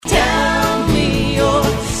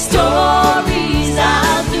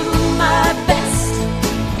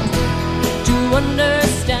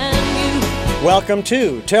Welcome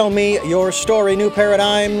to Tell Me Your Story, New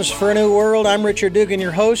Paradigms for a New World. I'm Richard Dugan,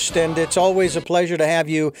 your host, and it's always a pleasure to have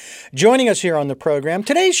you joining us here on the program.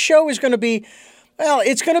 Today's show is going to be,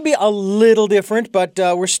 it's going to be a little different, but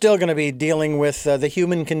we're still going to be dealing with the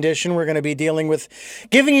human condition. We're going to be dealing with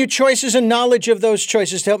giving you choices and knowledge of those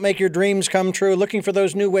choices to help make your dreams come true, looking for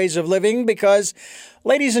those new ways of living, because,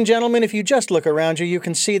 ladies and gentlemen, if you just look around you, you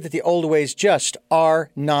can see that the old ways just are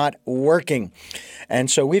not working. And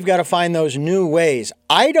so we've got to find those new ways.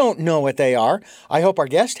 I don't know what they are. I hope our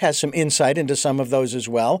guest has some insight into some of those as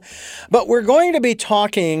well. But we're going to be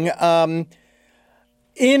talking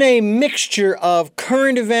in a mixture of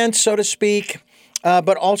current events, so to speak,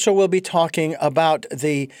 but also we'll be talking about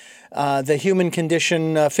the human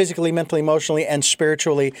condition physically, mentally, emotionally, and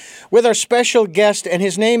spiritually with our special guest, and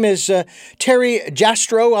his name is Terry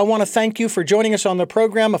Jastrow. I want to thank you for joining us on the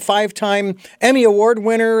program, a 5-time Emmy Award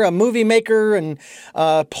winner, a movie maker, and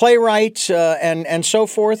playwright, and so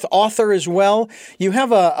forth, author as well. You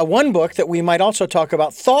have a one book that we might also talk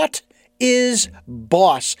about, Thought is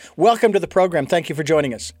Boss. Welcome to the program. Thank you for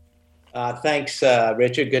joining us. Thanks,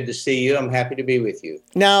 Richard. Good to see you. I'm happy to be with you.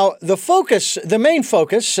 Now, the main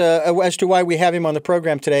focus as to why we have him on the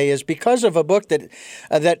program today is because of a book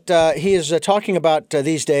that he is talking about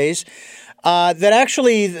these days. That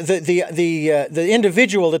actually the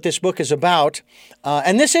individual that this book is about,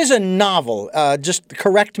 and this is a novel. Just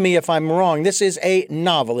correct me if I'm wrong. This is a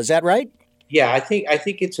novel. Is that right? Yeah, I think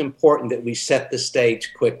it's important that we set the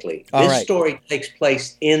stage quickly. All this right. story takes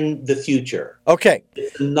place in the future. Okay.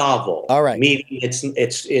 It's a novel. All right. Meaning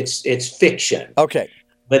it's fiction. Okay.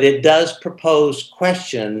 But it does propose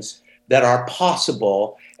questions that are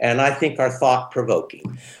possible and I think are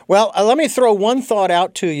thought-provoking. Well, let me throw one thought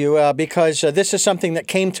out to you because this is something that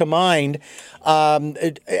came to mind,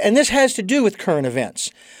 and this has to do with current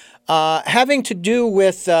events. Having to do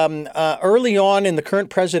with early on in the current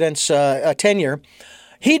president's tenure,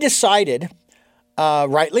 he decided,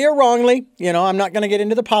 rightly or wrongly, I'm not going to get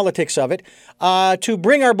into the politics of it, to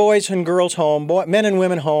bring our boys and girls home, men and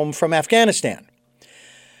women home from Afghanistan.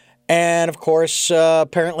 And of course,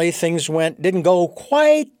 apparently things didn't go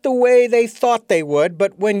quite the way they thought they would.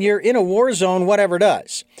 But when you're in a war zone, whatever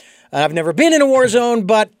does. I've never been in a war zone,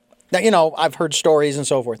 but I've heard stories and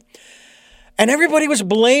so forth. And everybody was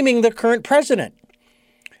blaming the current president.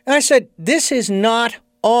 And I said, this is not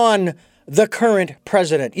on the current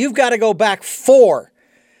president. You've got to go back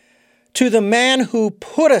to the man who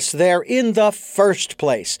put us there in the first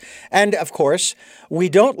place. And of course, we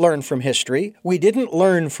don't learn from history. We didn't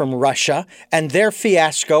learn from Russia and their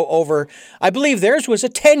fiasco over, I believe theirs was a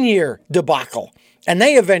 10-year debacle. And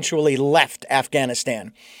they eventually left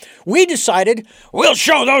Afghanistan. We decided, we'll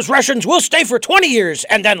show those Russians we'll stay for 20 years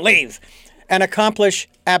and then leave. And accomplish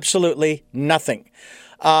absolutely nothing.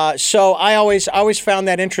 So I always found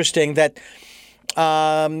that interesting that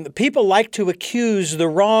people like to accuse the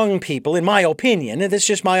wrong people, in my opinion, and this is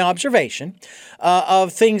just my observation,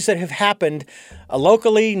 of things that have happened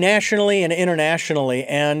locally, nationally, and internationally.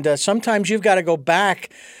 And sometimes you've got to go back,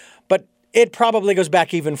 but it probably goes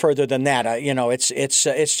back even further than that.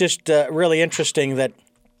 It's just really interesting that.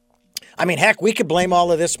 I mean, heck, we could blame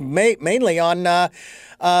all of this mainly on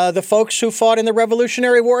the folks who fought in the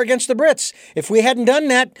Revolutionary War against the Brits. If we hadn't done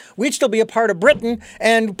that, we'd still be a part of Britain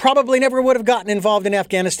and probably never would have gotten involved in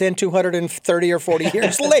Afghanistan 230 or 40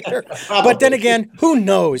 years later. But then again, who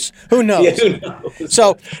knows? Who knows? Yeah, who knows?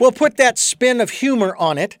 So we'll put that spin of humor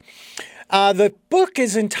on it. The book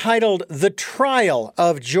is entitled The Trial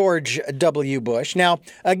of George W. Bush. Now,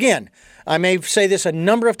 again, I may say this a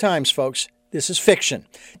number of times, folks. This is fiction.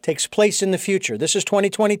 It takes place in the future. This is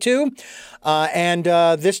 2022, and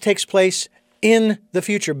this takes place in the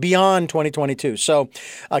future, beyond 2022. So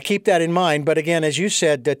keep that in mind. But again, as you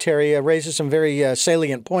said, Terry, raises some very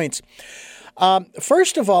salient points.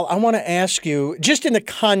 First of all, I want to ask you, just in the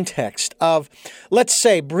context of, let's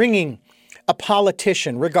say, bringing a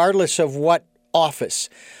politician, regardless of what office,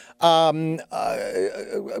 bringing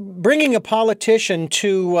a politician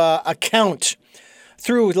to account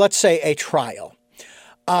through, let's say, a trial.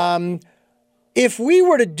 If we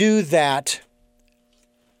were to do that,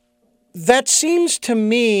 that seems to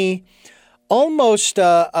me almost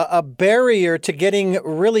a barrier to getting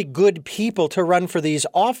really good people to run for these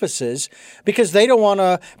offices because they don't want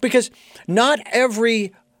to, because not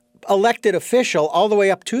every elected official all the way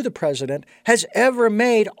up to the president has ever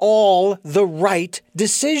made all the right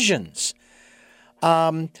decisions.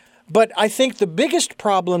 But I think the biggest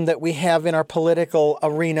problem that we have in our political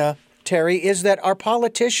arena, Terry, is that our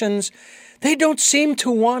politicians, they don't seem to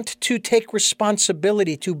want to take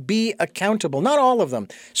responsibility, to be accountable. Not all of them.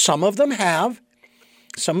 Some of them have.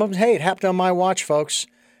 Some of them, hey, it happened on my watch, folks,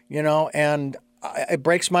 and it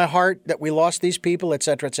breaks my heart that we lost these people, et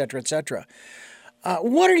cetera, et cetera, et cetera.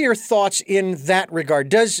 What are your thoughts in that regard?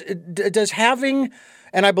 Does having,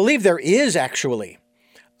 and I believe there is actually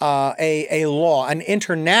a law, an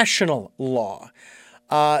international law,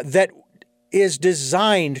 that is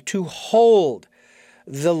designed to hold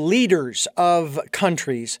the leaders of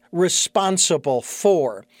countries responsible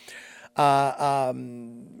for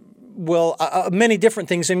many different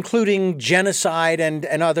things, including genocide and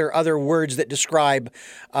other words that describe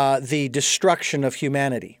the destruction of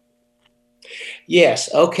humanity.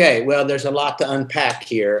 Yes. Okay. Well, there's a lot to unpack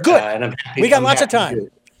here. Good. And we got lots of time.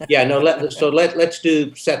 Yeah. No. Let's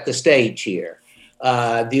set the stage here.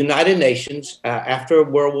 The United Nations, after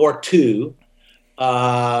World War II,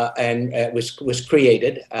 was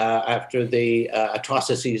created after the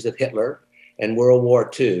atrocities of Hitler and World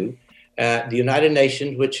War II. The United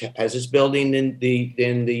Nations, which has its building in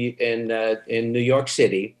New York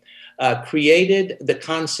City, created the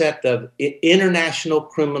concept of international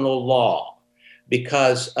criminal law,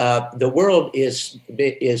 because the world is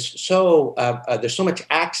so there's so much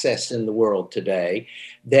access in the world today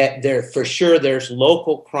that there's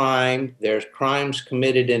local crime, there's crimes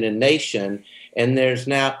committed in a nation, and there's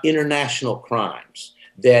now international crimes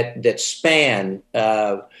that span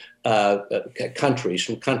countries,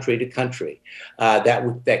 from country to country.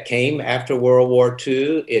 That came after World War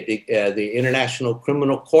II. The International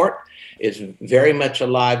Criminal Court is very much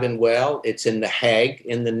alive and well. It's in The Hague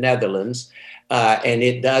in the Netherlands. And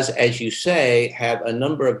it does, as you say, have a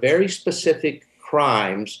number of very specific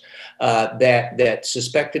crimes that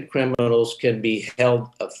suspected criminals can be held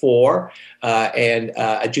for and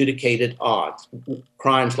adjudicated on.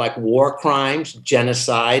 Crimes like war crimes,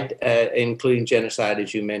 genocide, including genocide,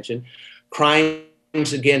 as you mentioned,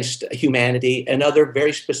 crimes against humanity, and other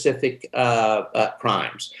very specific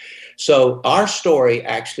crimes. So our story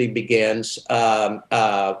actually begins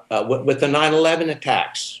with the 9/11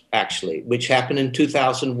 attacks, actually, which happened in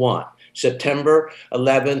 2001. September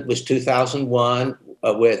 11th was 2001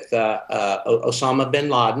 with Osama bin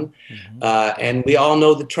Laden, and we all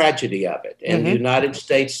know the tragedy of it. And the United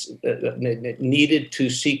States needed to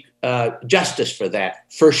seek justice for that,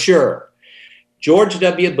 for sure. George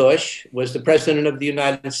W. Bush was the president of the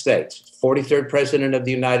United States, 43rd president of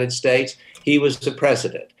the United States. He was the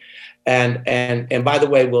president. And by the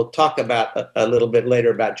way, we'll talk about a little bit later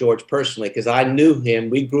about George personally, because I knew him.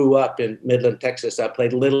 We grew up in Midland, Texas. I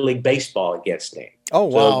played Little League Baseball against him. Oh,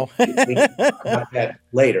 wow. So we can talk about that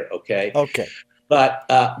later, okay? Okay. But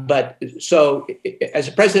so as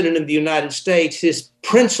a president of the United States, his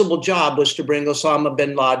principal job was to bring Osama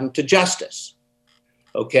bin Laden to justice.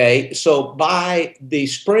 Okay, so by the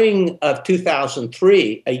spring of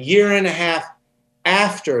 2003, a year and a half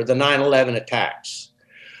after the 9/11 attacks,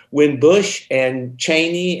 when Bush and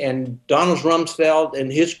Cheney and Donald Rumsfeld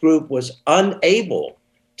and his group was unable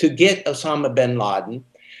to get Osama bin Laden,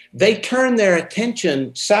 they turned their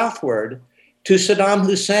attention southward to Saddam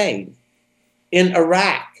Hussein in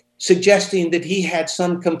Iraq, suggesting that he had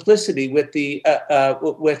some complicity with the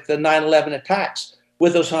 9/11 attacks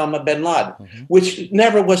with Osama bin Laden, which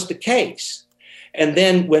never was the case. And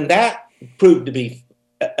then when that proved to be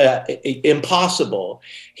impossible,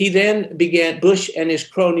 Bush and his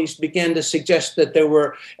cronies began to suggest that there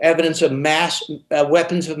were evidence of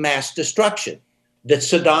weapons of mass destruction, that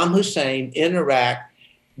Saddam Hussein in Iraq,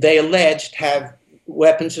 they alleged, have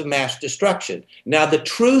weapons of mass destruction. Now, the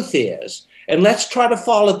truth is, and let's try to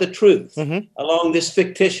follow the truth along this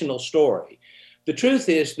fictional story. The truth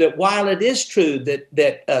is that while it is true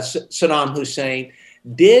that Saddam Hussein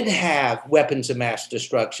did have weapons of mass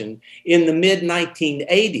destruction in the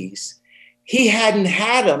mid-1980s, he hadn't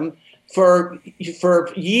had them for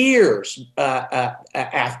years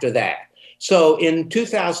after that. So in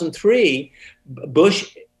 2003,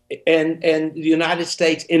 Bush and the United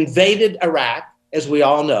States invaded Iraq, as we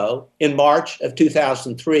all know, in March of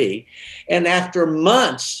 2003. And after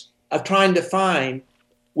months of trying to find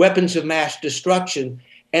weapons of mass destruction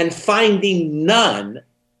and finding none,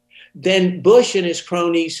 then Bush and his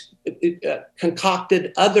cronies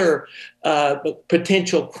concocted other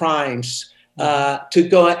potential crimes to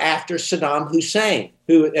go after Saddam Hussein,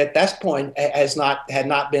 who at that point had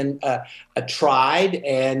not been tried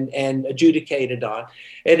and adjudicated on.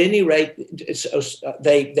 At any rate,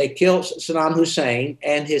 they killed Saddam Hussein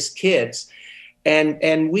and his kids,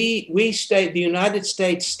 and we stay. The United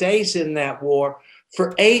States stays in that war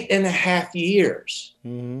for 8.5 years.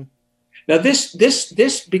 Now,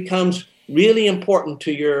 this becomes really important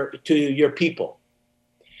to your people.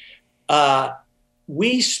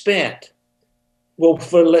 We spent Well,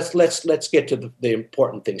 let's get to the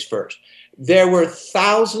important things first. There were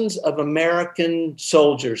thousands of American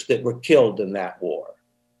soldiers that were killed in that war.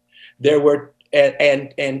 There were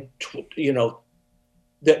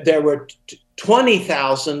there were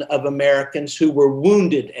 20,000 of Americans who were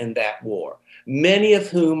wounded in that war, many of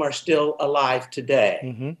whom are still alive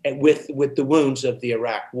today with the wounds of the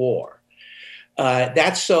Iraq War.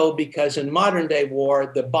 That's so because in modern day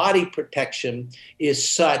war, the body protection is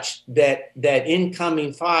such that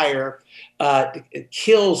incoming fire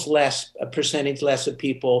kills a percentage less of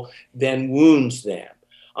people than wounds them.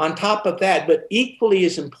 On top of that, but equally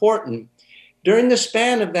as important, during the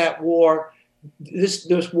span of that war,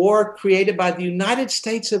 this war created by the United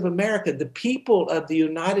States of America, the people of the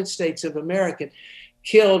United States of America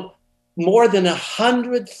killed more than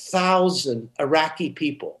 100,000 Iraqi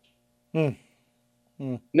people.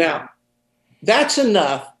 Now, that's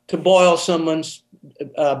enough to boil someone's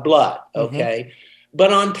blood, okay?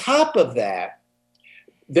 But on top of that,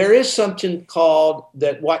 there is something called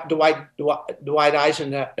that Dwight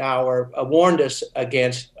Eisenhower warned us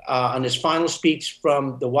against on his final speech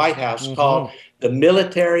from the White House called the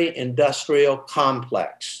military-industrial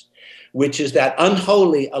complex, which is that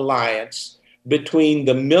unholy alliance between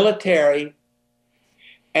the military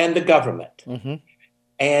and the government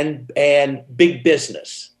and big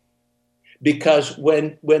business. Because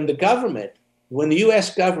when the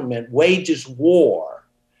U.S. government wages war,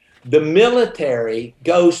 the military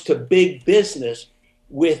goes to big business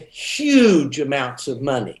with huge amounts of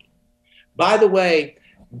money. By the way,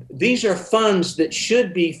 these are funds that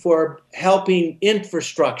should be for helping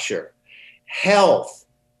infrastructure, health,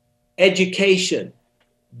 education,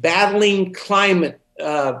 battling climate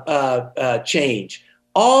change,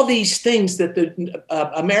 all these things that the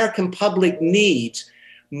American public needs.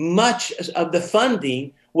 Much of the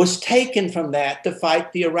funding was taken from that to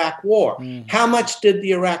fight the Iraq War. How much did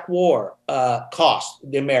the Iraq War cost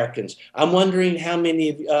the Americans? I'm wondering how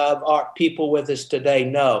many of our people with us today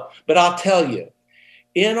know. But I'll tell you,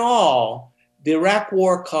 in all, the Iraq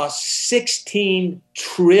War cost $16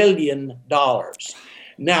 trillion.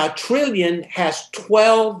 Now, trillion has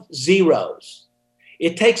 12 zeros.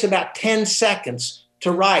 It takes about 10 seconds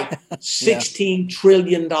to write $16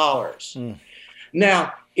 trillion.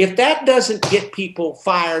 Now, if that doesn't get people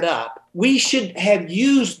fired up, we should have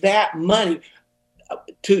used that money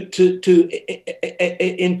to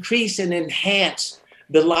increase and enhance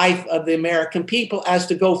the life of the American people as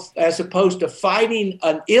opposed to fighting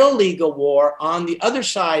an illegal war on the other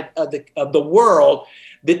side of the world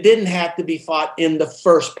that didn't have to be fought in the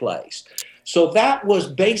first place. So that was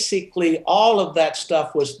basically all of that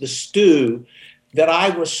stuff was the stew that I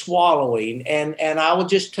was swallowing. And I will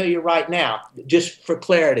just tell you right now, just for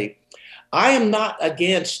clarity, I am not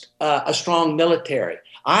against a strong military.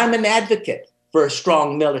 I'm an advocate for a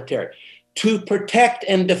strong military to protect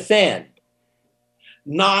and defend,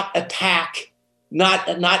 not attack,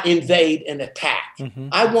 not invade and attack.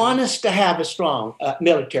 I want us to have a strong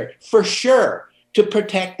military, for sure, to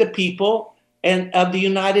protect the people and of the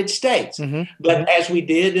United States. But as we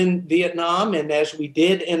did in Vietnam and as we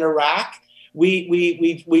did in Iraq,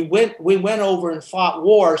 we went over and fought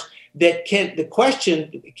wars that the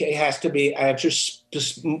question has to be answered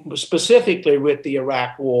specifically with the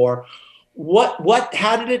Iraq War.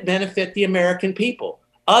 How did it benefit the American people?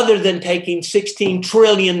 Other than taking $16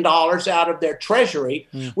 trillion out of their treasury,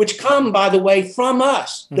 which come, by the way, from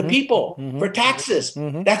us, the people, for taxes.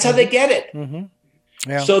 That's how they get it.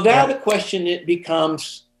 So now the question it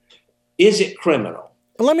becomes, is it criminal?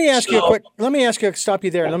 Let me ask you stop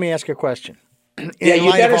you there. Let me ask you a question. Yeah,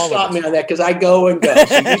 you better stop me on that because I go and go.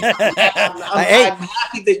 So I'm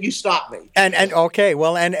happy that you stopped me. And okay,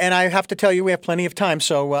 well, and I have to tell you, we have plenty of time,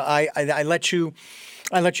 so I let you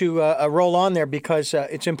roll on there because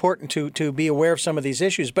it's important to be aware of some of these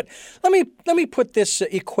issues. But let me put this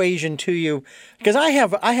equation to you because I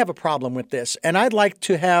have a problem with this, and I'd like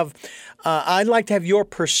to have your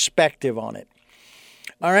perspective on it.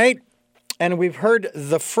 All right, and we've heard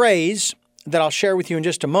the phrase that I'll share with you in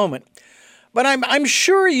just a moment. But I'm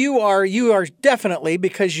sure you are definitely,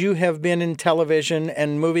 because you have been in television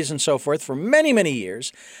and movies and so forth for many, many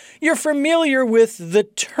years, you're familiar with the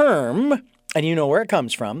term, and you know where it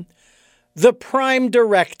comes from, the prime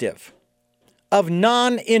directive of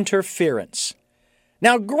non-interference.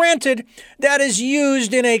 Now, granted, that is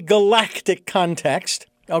used in a galactic context,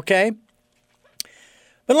 okay?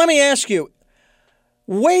 But let me ask you,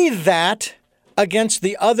 weigh that against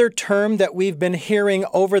the other term that we've been hearing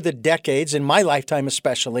over the decades, in my lifetime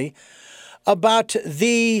especially, about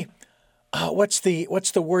the what's the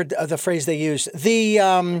word, the phrase they use?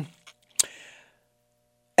 The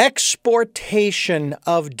exportation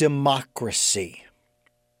of democracy.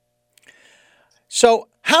 So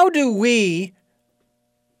how do we,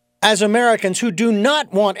 as Americans who do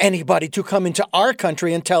not want anybody to come into our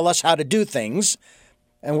country and tell us how to do things,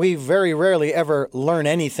 and we very rarely ever learn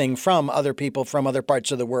anything from other people from other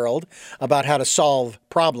parts of the world about how to solve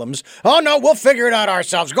problems. Oh, no, we'll figure it out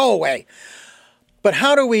ourselves. Go away. But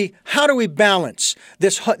how do we balance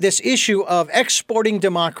this issue of exporting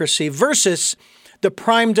democracy versus the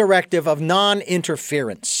prime directive of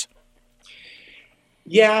non-interference?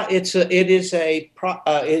 Yeah, it is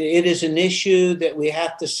an issue that we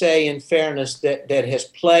have to say, in fairness, that has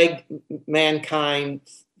plagued mankind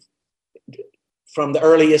from the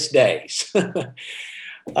earliest days.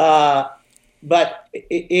 But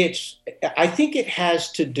I think it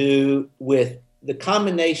has to do with the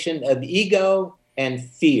combination of ego and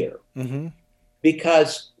fear. Mm-hmm.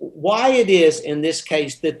 Because why it is in this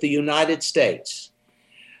case that the United States,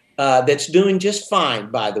 that's doing just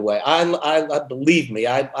fine, by the way. I believe me.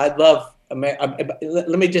 I love America.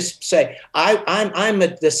 Let me just say, I'm a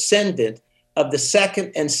descendant of the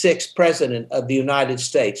second and sixth president of the United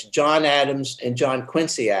States, John Adams and John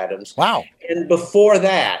Quincy Adams. Wow. And before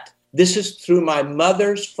that, this is through my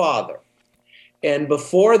mother's father. And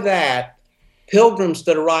before that, pilgrims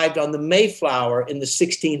that arrived on the Mayflower in the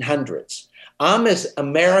 1600s. I'm as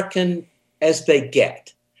American as they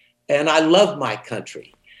get. And I love my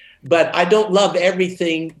country. But I don't love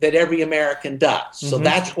everything that every American does. So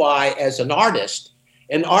that's why, as an artist,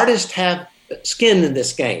 artists have skin in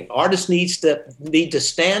this game. Artists need to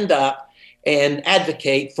stand up and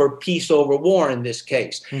advocate for peace over war in this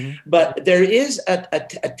case. Mm-hmm. But there is a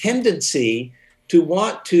tendency to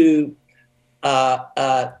want to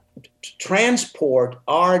transport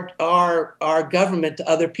our government to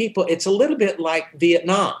other people. It's a little bit like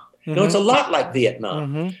Vietnam. Mm-hmm. No, it's a lot like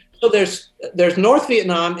Vietnam. Mm-hmm. So there's North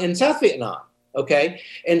Vietnam and South Vietnam, okay?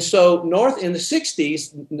 And so in the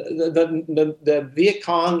 60s, the Viet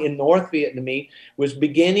Cong in North Vietnam was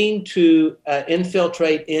beginning to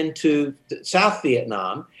infiltrate into South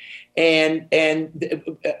Vietnam, and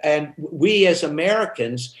we as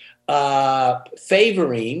Americans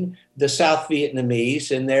favoring the South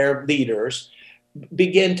Vietnamese and their leaders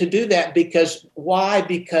begin to do that. Because why?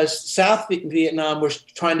 Because South Vietnam was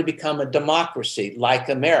trying to become a democracy like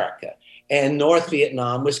America, and North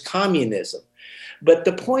Vietnam was communism. But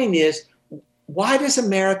the point is, why does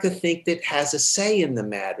America think that it has a say in the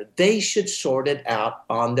matter? They should sort it out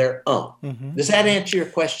on their own. Mm-hmm. Does that answer your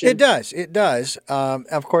question? It does. It does.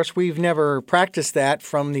 Of course, we've never practiced that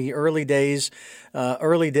from the early days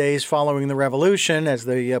following the Revolution, as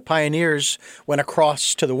the pioneers went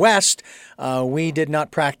across to the West. We did not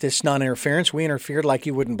practice non-interference. We interfered like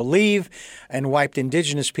you wouldn't believe and wiped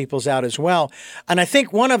indigenous peoples out as well. And I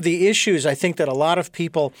think one of the issues, that a lot of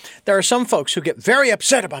people, there are some folks who get very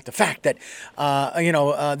upset about the fact that,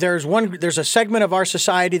 there's a segment of our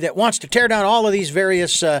society that wants to tear down all of these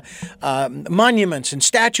various monuments and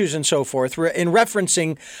statues and so forth in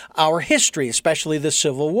referencing our history, especially the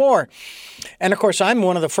Civil War. And of course, I'm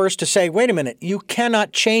one of the first to say, wait a minute, you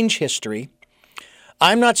cannot change history.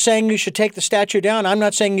 I'm not saying you should take the statue down. I'm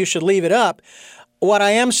not saying you should leave it up. What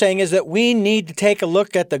I am saying is that we need to take a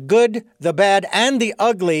look at the good, the bad, and the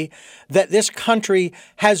ugly that this country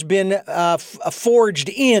has been forged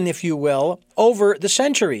in, if you will, over the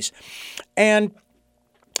centuries. And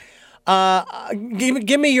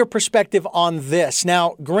give me your perspective on this.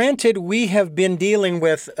 Now, granted, we have been dealing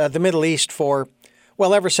with the Middle East for,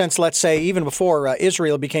 ever since, let's say, even before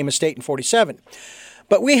Israel became a state in 47.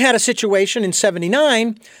 But we had a situation in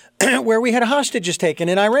 79 where we had hostages taken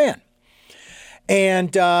in Iran.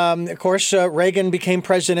 And, of course, Reagan became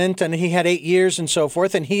president, and he had 8 years and so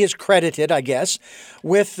forth. And he is credited, I guess,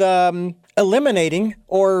 with eliminating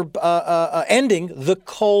or ending the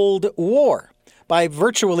Cold War by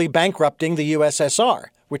virtually bankrupting the USSR,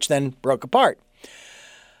 which then broke apart.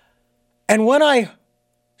 And when I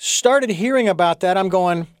started hearing about that, I'm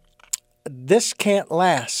going, this can't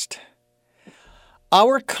last.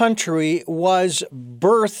 Our country was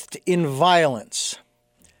birthed in violence.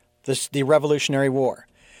 The Revolutionary War.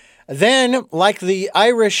 Then, like the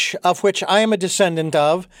Irish, of which I am a descendant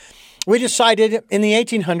of, we decided in the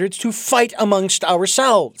 1800s to fight amongst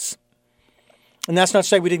ourselves. And that's not to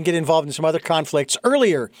say we didn't get involved in some other conflicts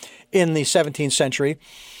earlier in the 17th century,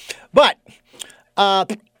 but,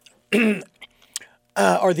 the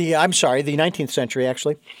 19th century,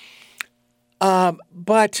 actually.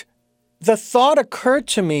 But the thought occurred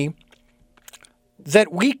to me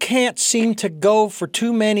that we can't seem to go for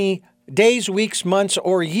too many days, weeks, months,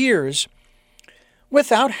 or years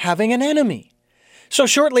without having an enemy. So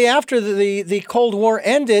shortly after the Cold War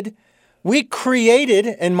ended, we created,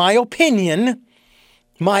 in my opinion,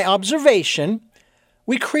 my observation,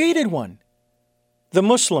 we created one. The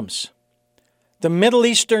Muslims, the Middle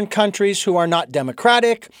Eastern countries who are not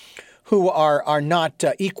democratic, who are not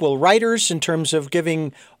equal righters in terms of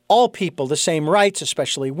giving all people the same rights,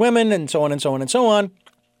 especially women, and so on and so on and so on.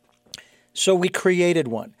 So we created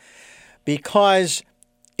one. Because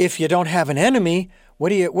if you don't have an enemy, what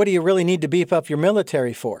do you really need to beef up your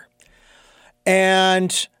military for?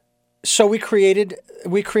 And so we created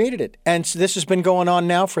it. And this has been going on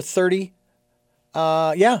now for 30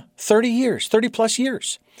 years, 30 plus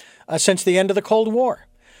years, since the end of the Cold War.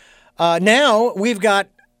 Now we've got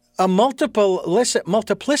a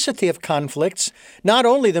multiplicity of conflicts, not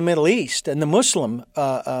only the Middle East and the Muslim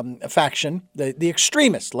faction, the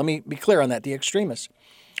extremists, let me be clear on that, the extremists.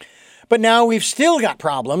 But now we've still got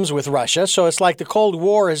problems with Russia, so it's like the Cold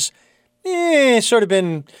War has sort of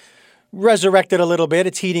been resurrected a little bit.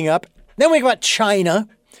 It's heating up. Then we've got China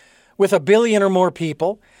with 1 billion or more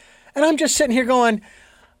people. And I'm just sitting here going,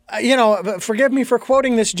 forgive me for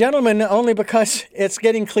quoting this gentleman only because it's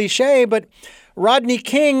getting cliche, but Rodney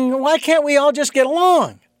King, why can't we all just get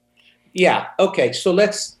along? Yeah. Okay. So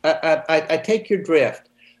let's. I take your drift,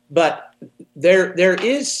 but there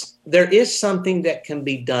is something that can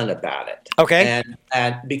be done about it. Okay.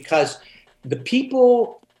 And because the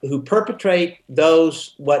people who perpetrate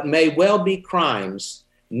those what may well be crimes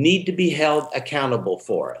need to be held accountable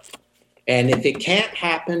for it. And if it can't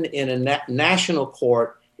happen in a national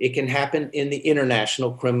court, it can happen in the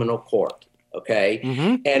International Criminal Court. Okay.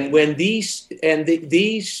 Mm-hmm. And when these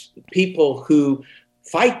people who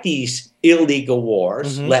fight these illegal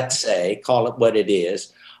wars, mm-hmm. let's say, call it what it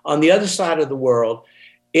is, on the other side of the world,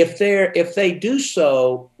 if they do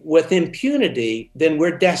so with impunity, then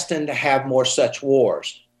we're destined to have more such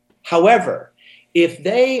wars. However, if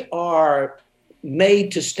they are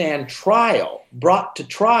made to stand trial, brought to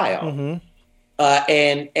trial, mm-hmm.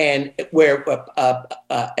 And where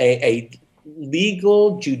a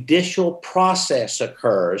legal judicial process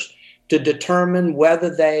occurs to determine whether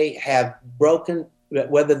they broke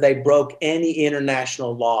any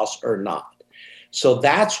international laws or not. So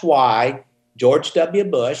that's why George W.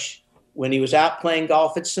 Bush, when he was out playing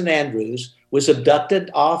golf at St. Andrews, was abducted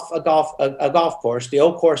off a golf course, the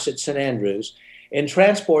old course at St. Andrews, and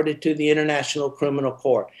transported to the International Criminal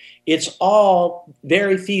Court. It's all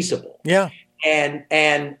very feasible. Yeah.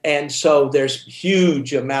 And so there's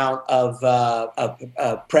huge amount of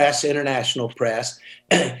press, international press.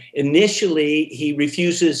 Initially, he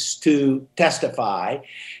refuses to testify.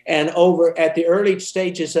 And over at the early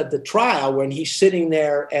stages of the trial, when he's sitting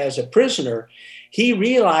there as a prisoner, he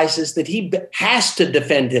realizes that he has to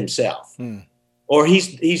defend himself. Or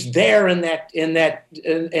he's there in that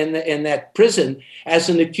prison as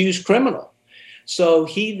an accused criminal. So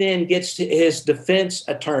he then gets to his defense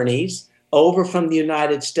attorneys over from the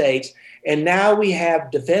United States, and now we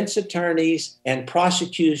have defense attorneys and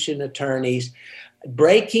prosecution attorneys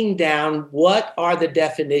breaking down what are the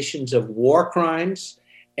definitions of war crimes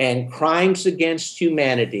and crimes against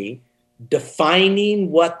humanity,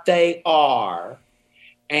 defining what they are,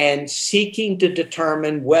 and seeking to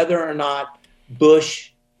determine whether or not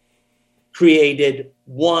Bush created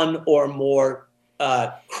one or more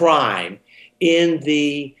crime in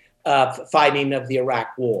the fighting of the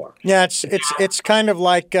Iraq War. Yeah, it's kind of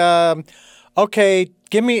like, okay,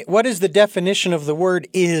 give me, what is the definition of the word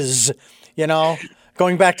is,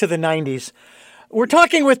 going back to the 90s. We're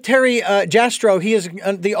talking with Terry Jastrow. He is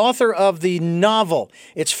the author of the novel.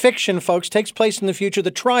 It's fiction, folks. Takes place in the future,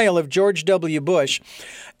 the trial of George W. Bush.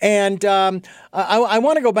 And I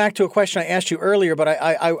want to go back to a question I asked you earlier, but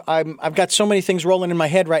I've got so many things rolling in my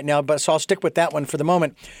head right now, so I'll stick with that one for the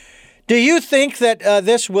moment. Do you think that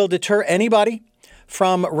this will deter anybody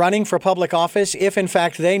from running for public office if, in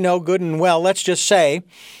fact, they know good and well, let's just say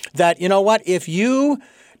that, you know what, if you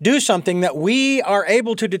do something that we are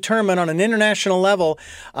able to determine on an international level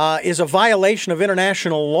is a violation of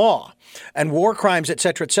international law and war crimes, et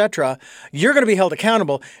cetera, you're going to be held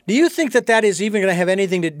accountable. Do you think that is even going to have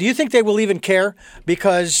anything to do? You think they will even care?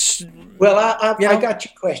 Because, well, I got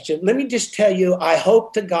your question. Let me just tell you, I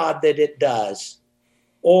hope to God that it does,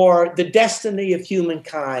 or the destiny of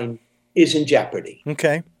humankind is in jeopardy.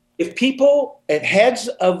 Okay. If people at heads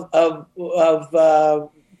of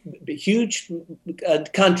huge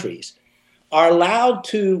countries are allowed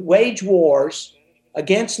to wage wars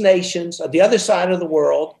against nations of the other side of the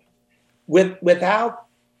world without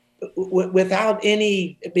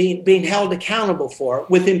any being held accountable for it,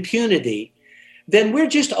 with impunity, then we're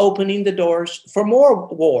just opening the doors for more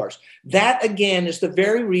wars. That, again, is the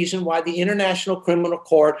very reason why the International Criminal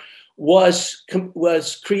Court was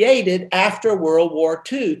created after World War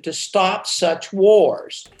II, to stop such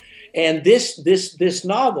wars. And this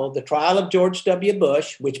novel, The Trial of George W.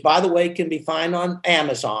 Bush, which, by the way, can be found on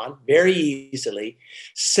Amazon very easily,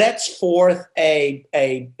 sets forth a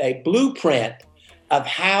blueprint of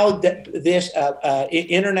how this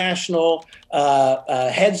international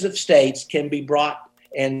heads of states can be brought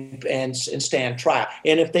and stand trial.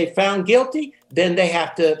 And if they found guilty, then they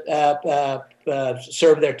have to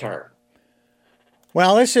serve their term.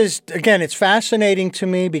 Well, this is, again, it's fascinating to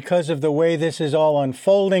me because of the way this is all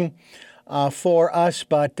unfolding for us.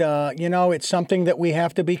 But, it's something that we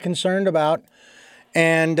have to be concerned about.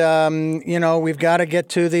 And, we've got to get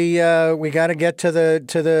to the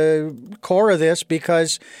core of this,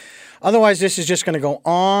 because otherwise this is just going to go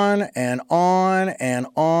on and on and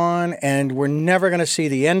on, and we're never going to see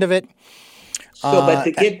the end of it. But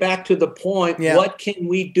to get back to the point, what can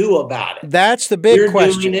we do about it? That's the big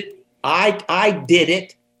question. Doing it. I did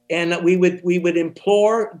it, and we would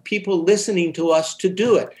implore people listening to us to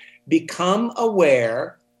do it. Become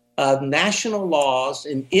aware of national laws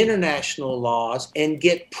and international laws, and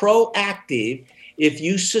get proactive if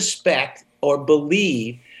you suspect or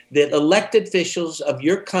believe that elected officials of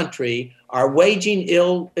your country are waging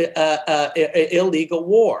illegal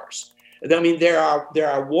wars. I mean, there are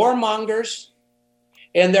warmongers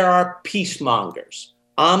and there are peacemongers.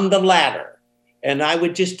 I'm the latter. And I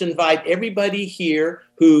would just invite everybody here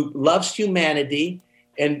who loves humanity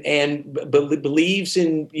and believes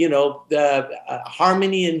in, the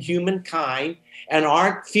harmony in humankind, and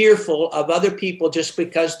aren't fearful of other people just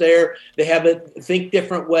because they think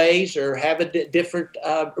different ways or have a different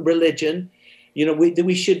religion.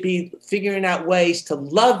 We should be figuring out ways to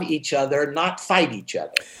love each other, not fight each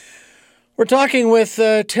other. We're talking with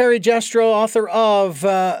Terry Jestro, author of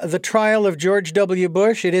The Trial of George W.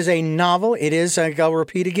 Bush. It is a novel. It is, I'll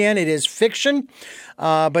repeat again, it is fiction,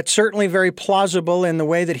 but certainly very plausible in the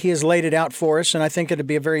way that he has laid it out for us. And I think it'd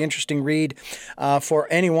be a very interesting read for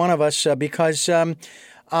any one of us because, they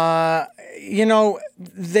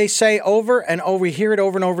say over and over, we hear it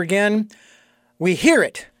over and over again. We hear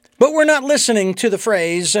it, but we're not listening to the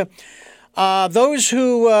phrase. Those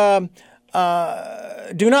who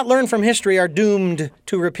do not learn from history are doomed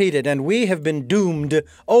to repeat it, and we have been doomed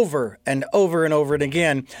over and over and over and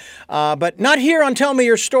again. But not here on Tell Me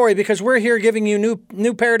Your Story, because we're here giving you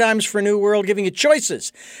new paradigms for a new world, giving you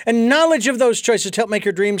choices and knowledge of those choices to help make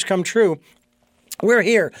your dreams come true. We're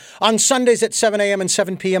here on Sundays at 7 a.m. and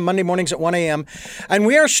 7 p.m., Monday mornings at 1 a.m., and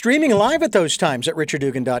we are streaming live at those times at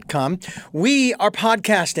richarddugan.com. We are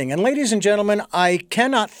podcasting, and ladies and gentlemen, I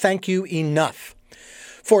cannot thank you enough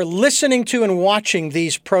for listening to and watching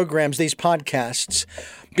these programs, these podcasts,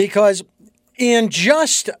 because and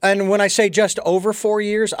when I say just over 4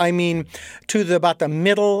 years, I mean to about the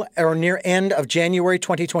middle or near end of January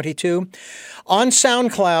 2022, on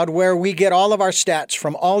SoundCloud, where we get all of our stats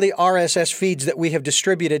from all the RSS feeds that we have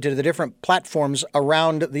distributed to the different platforms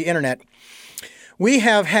around the internet, we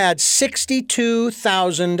have had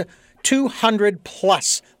 62,200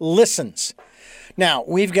 plus listens. Now,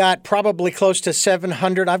 we've got probably close to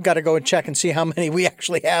 700. I've got to go and check and see how many we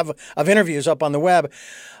actually have of interviews up on the web.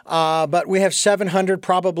 But we have 700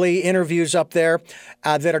 probably interviews up there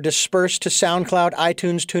that are dispersed to SoundCloud,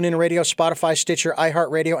 iTunes, TuneIn Radio, Spotify, Stitcher,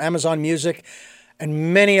 iHeartRadio, Amazon Music,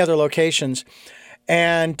 and many other locations.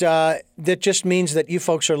 And that just means that you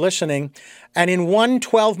folks are listening. And in one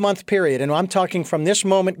 12-month period, and I'm talking from this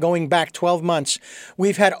moment going back 12 months,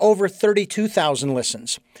 we've had over 32,000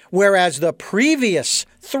 listens. Whereas the previous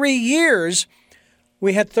 3 years,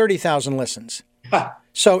 we had 30,000 listens.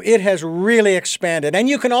 So it has really expanded. And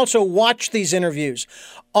you can also watch these interviews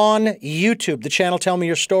on YouTube, the channel Tell Me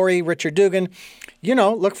Your Story, Richard Dugan.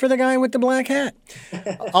 Look for the guy with the black hat.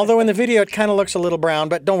 Although in the video it kind of looks a little brown,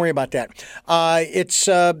 but don't worry about that.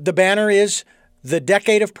 The banner is The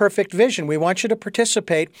Decade of Perfect Vision. We want you to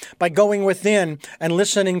participate by going within and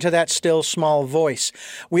listening to that still small voice.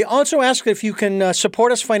 We also ask if you can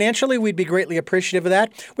support us financially. We'd be greatly appreciative of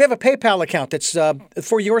that. We have a PayPal account that's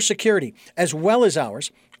for your security as well as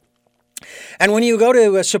ours. And when you go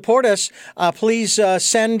to support us, please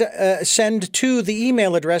send to the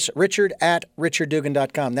email address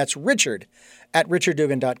richard@richarddugan.com. That's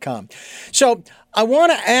richard@richarddugan.com. So I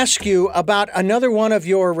want to ask you about another one of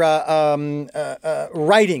your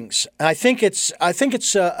writings. I think it's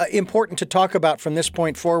important to talk about from this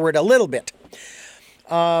point forward a little bit,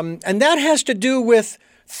 and that has to do with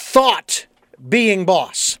thought being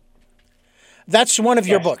boss. That's one of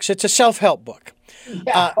your books. It's a self-help book.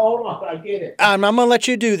 Yeah, hold on, I get it. I'm going to let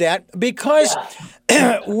you do that because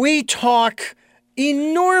we talk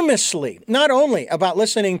enormously, not only about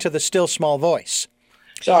listening to the still small voice.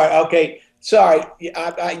 Sorry, okay. Sorry,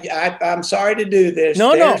 I'm sorry to do this.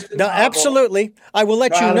 No, There's the novel, absolutely. I will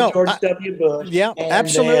let you Trial know. of George W. Bush. Yeah, and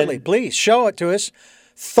absolutely. then- Please show it to us.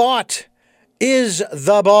 Thought is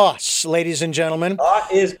the boss, ladies and gentlemen.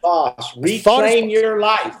 Thought is boss. Thought is Reclaim boss. your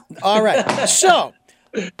life. All right. So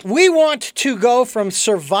we want to go from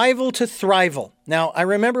survival to thrival. Now, I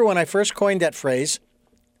remember when I first coined that phrase.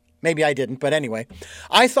 Maybe I didn't, but anyway,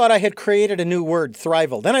 I thought I had created a new word,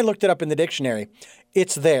 thrival. Then I looked it up in the dictionary.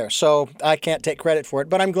 It's there, so I can't take credit for it,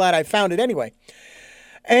 but I'm glad I found it anyway.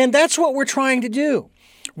 And that's what we're trying to do.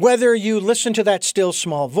 Whether you listen to that still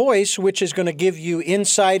small voice, which is going to give you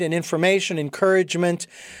insight and information, encouragement,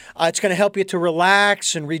 it's going to help you to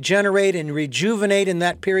relax and regenerate and rejuvenate in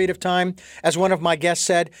that period of time. As one of my guests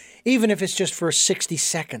said, even if it's just for 60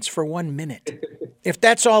 seconds, for 1 minute. If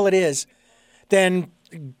that's all it is, then,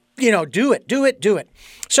 do it.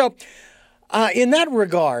 So in that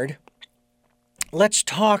regard, let's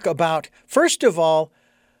talk about, first of all,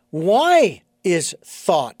 why is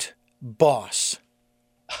thought boss?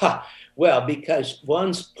 Well, because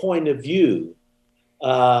one's point of view,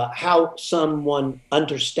 how someone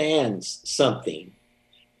understands something,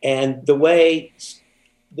 and the way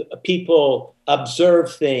people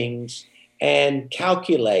observe things and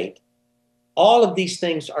calculate, all of these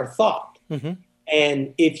things are thought. Mm-hmm.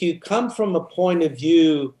 And if you come from a point of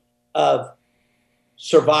view of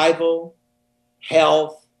survival,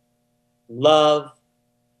 health, love,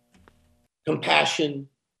 compassion,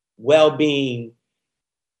 well-being,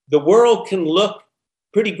 the world can look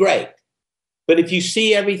pretty great. But if you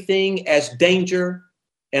see everything as danger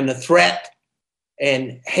and a threat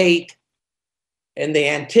and hate and the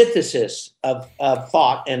antithesis of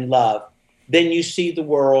thought and love, then you see the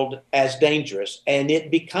world as dangerous, and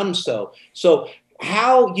it becomes so. So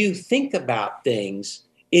how you think about things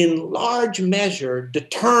in large measure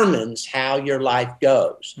determines how your life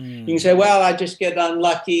goes. You can say, well, I just get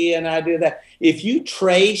unlucky and I do that. If you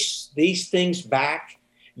trace these things back,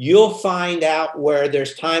 you'll find out where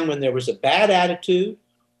there's time when there was a bad attitude,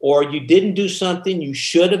 or you didn't do something you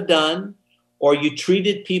should have done, or you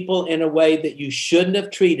treated people in a way that you shouldn't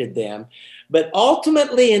have treated them. But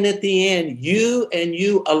ultimately, and at the end, you and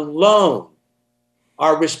you alone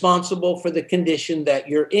are responsible for the condition that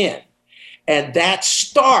you're in. And that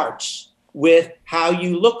starts with how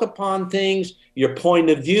you look upon things, your point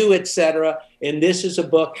of view, etc. And this is a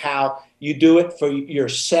book how you do it for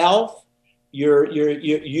yourself,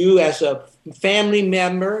 you as a family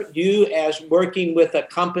member, you as working with a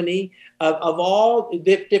company of all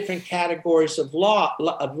different categories of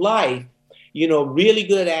life. Really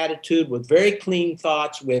good attitude with very clean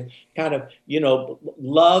thoughts, with kind of,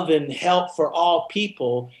 love and help for all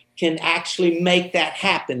people can actually make that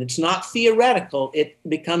happen. It's not theoretical. It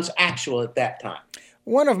becomes actual at that time.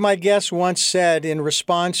 One of my guests once said in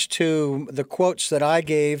response to the quotes that I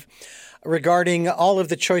gave regarding all of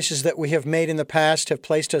the choices that we have made in the past have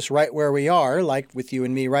placed us right where we are, like with you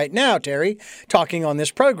and me right now, Terry, talking on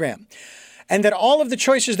this program. And that all of the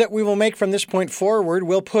choices that we will make from this point forward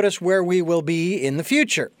will put us where we will be in the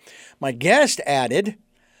future. My guest added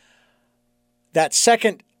that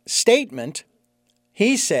second statement.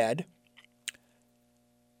 He said,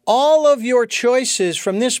 all of your choices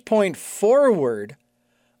from this point forward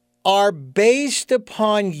are based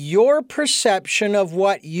upon your perception of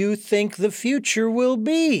what you think the future will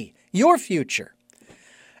be, your future.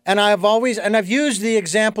 And I've used the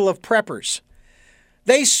example of preppers.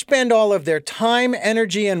 They spend all of their time,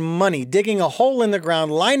 energy, and money digging a hole in the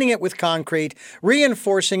ground, lining it with concrete,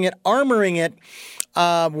 reinforcing it, armoring it,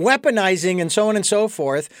 weaponizing, and so on and so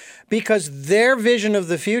forth, because their vision of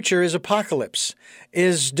the future is apocalypse,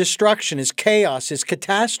 is destruction, is chaos, is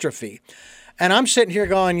catastrophe. And I'm sitting here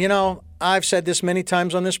going, I've said this many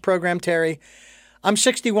times on this program, Terry, I'm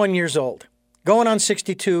 61 years old, going on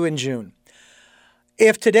 62 in June.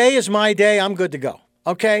 If today is my day, I'm good to go.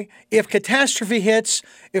 Okay? If catastrophe hits,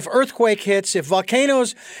 if earthquake hits, if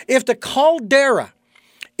volcanoes, if the caldera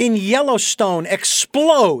in Yellowstone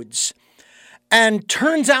explodes and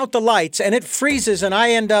turns out the lights and it freezes and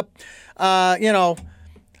I end up, an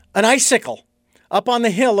icicle up on the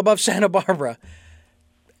hill above Santa Barbara,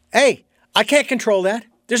 hey, I can't control that.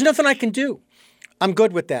 There's nothing I can do. I'm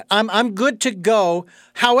good with that. I'm good to go.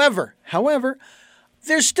 However,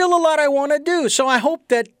 there's still a lot I want to do. So I hope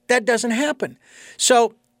that doesn't happen.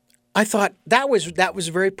 So I thought that was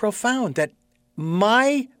very profound, that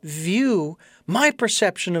my view, my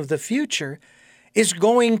perception of the future is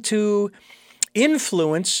going to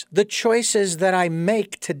influence the choices that I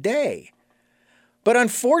make today. But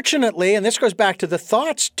unfortunately, and this goes back to the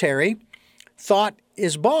thoughts, Terry, thought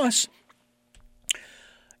is boss.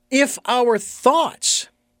 If our thoughts,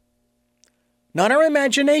 not our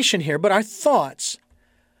imagination here, but our thoughts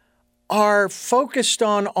are focused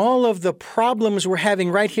on all of the problems we're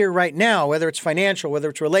having right here, right now, whether it's financial, whether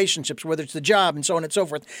it's relationships, whether it's the job, and so on and so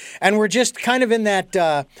forth, and we're just kind of in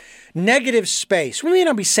that negative space. We may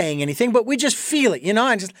not be saying anything, but we just feel it,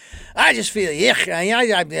 I just feel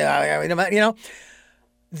it,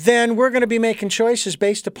 then we're going to be making choices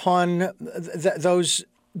based upon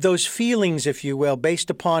those feelings, if you will, based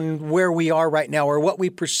upon where we are right now or what we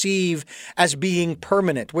perceive as being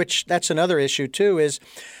permanent, which that's another issue too, is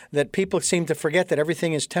that people seem to forget that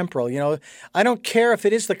everything is temporal. I don't care if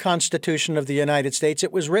it is the Constitution of the United States.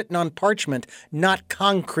 It was written on parchment, not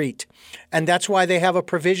concrete. And that's why they have a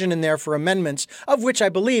provision in there for amendments, of which I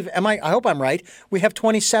believe, I hope I'm right, we have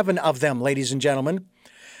 27 of them, ladies and gentlemen.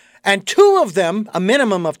 And 2 of them, a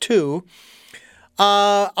minimum of 2,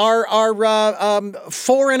 are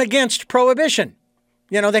for and against prohibition.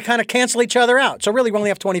 They kind of cancel each other out. So really we only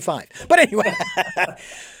have 25. But anyway,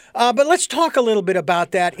 but let's talk a little bit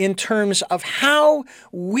about that in terms of how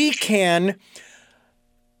we can,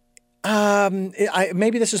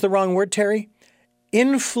 maybe this is the wrong word, Terry,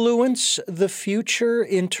 influence the future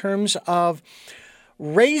in terms of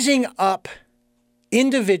raising up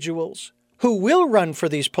individuals who will run for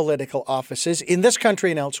these political offices in this country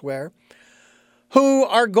and elsewhere, who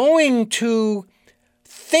are going to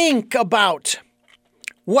think about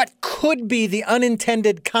what could be the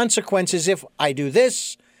unintended consequences if I do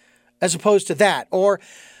this as opposed to that.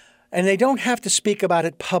 And they don't have to speak about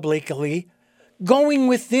it publicly, going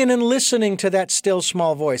within and listening to that still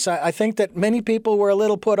small voice. I think that many people were a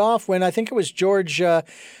little put off when I think it was George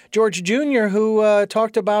Jr. who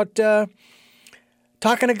talked about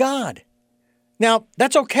talking to God. Now,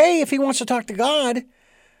 that's okay if he wants to talk to God,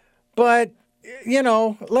 but you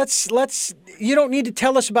don't need to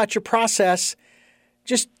tell us about your process.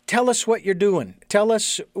 Just tell us what you're doing. Tell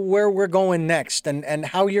us where we're going next and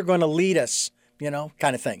how you're going to lead us,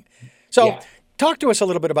 kind of thing. So talk to us a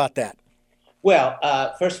little bit about that. Well,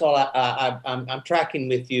 first of all, I'm tracking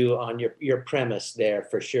with you on your premise there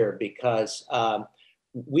for sure, because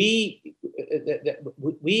we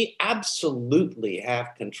absolutely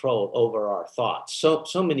have control over our thoughts. So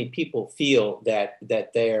many people feel that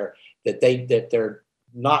they're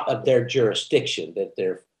not of their jurisdiction, that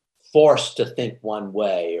they're forced to think one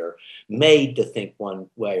way or made to think one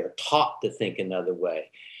way or taught to think another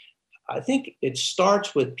way. I think it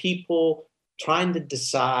starts with people trying to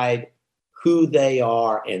decide who they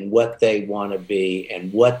are and what they want to be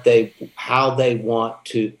and how they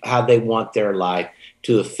want their life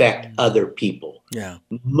to affect other people. Yeah.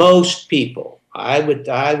 Most people, I would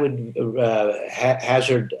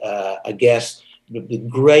hazard a guess, the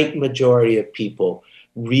great majority of people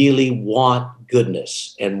really want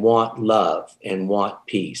goodness and want love and want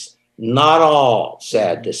peace. Not all,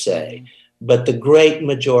 sad to say, but the great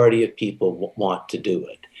majority of people want to do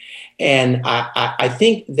it. And I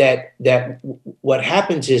think that what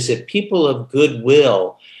happens is that people of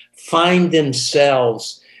goodwill find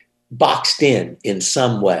themselves boxed in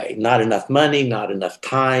some way, not enough money, not enough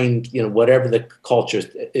time, whatever the culture,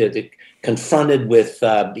 confronted with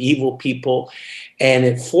evil people, and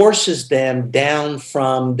it forces them down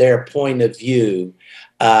from their point of view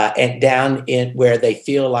and down in where they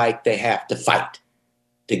feel like they have to fight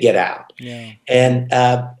to get out. Yeah. And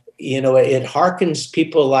it harkens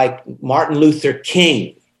people like Martin Luther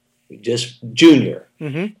King, just Jr.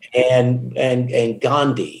 Mm-hmm. and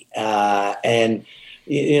Gandhi and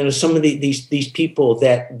some of these people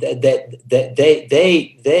that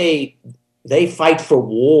they fight for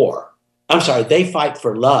war. I'm sorry, they fight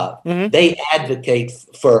for love. Mm-hmm. They advocate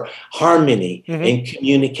for harmony and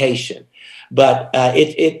communication. But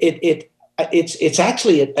it's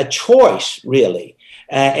actually a choice, really.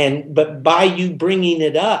 But by you bringing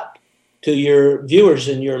it up to your viewers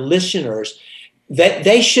and your listeners, that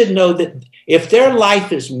they should know that if their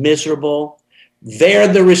life is miserable, they're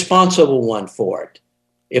the responsible one for it.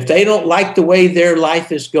 If they don't like the way their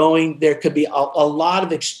life is going, there could be a lot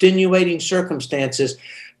of extenuating circumstances,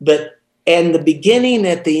 but in the beginning,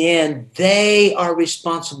 at the end, they are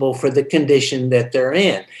responsible for the condition that they're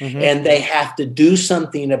in, and they have to do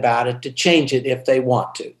something about it to change it if they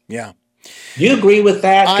want to. Yeah. You agree with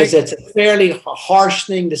that? Because it's a fairly harsh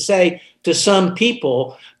thing to say to some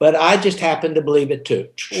people, but I just happen to believe it too.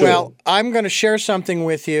 True. Well, I'm going to share something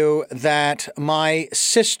with you that my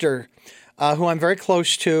sister who I'm very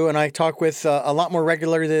close to, and I talk with a lot more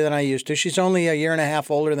regularly than I used to. She's only a year and a half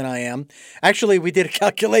older than I am. Actually, we did a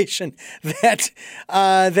calculation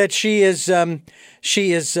that she is a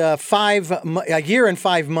year and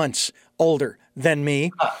 5 months older than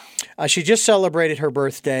me. She just celebrated her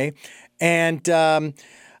birthday, and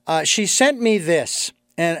she sent me this,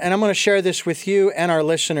 and I'm going to share this with you and our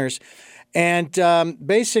listeners. And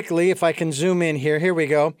basically, if I can zoom in here we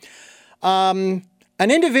go. An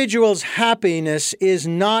individual's happiness is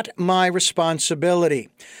not my responsibility.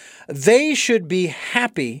 They should be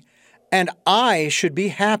happy, and I should be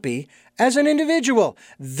happy as an individual.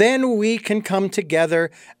 Then we can come together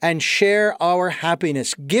and share our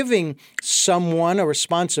happiness. Giving someone the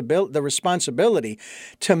responsibility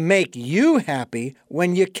to make you happy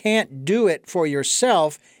when you can't do it for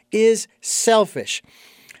yourself is selfish.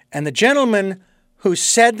 And the gentleman who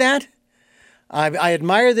said that, I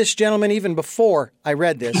admire this gentleman even before I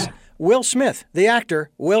read this. Will Smith, the actor,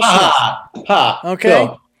 Will Smith. Okay?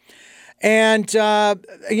 Cool. And,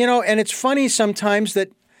 and it's funny sometimes that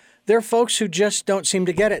there are folks who just don't seem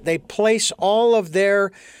to get it. They place all of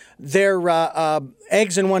their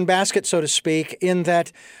eggs in one basket, so to speak, in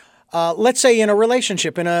that, let's say in a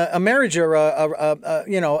relationship, in a marriage or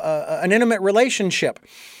an intimate relationship.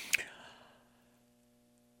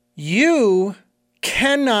 You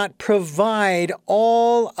cannot provide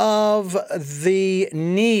all of the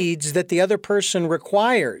needs that the other person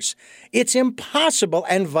requires. It's impossible,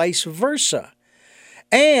 and vice versa.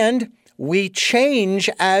 And we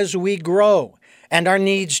change as we grow, and our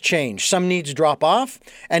needs change. Some needs drop off,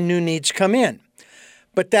 and new needs come in.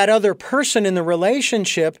 But that other person in the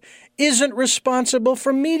relationship isn't responsible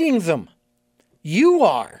for meeting them. You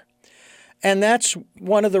are. And that's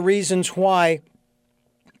one of the reasons why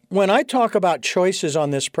when I talk about choices on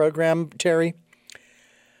this program, Terry,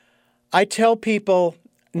 I tell people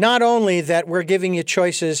not only that we're giving you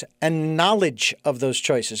choices and knowledge of those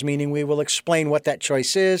choices, meaning we will explain what that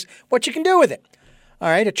choice is, what you can do with it. All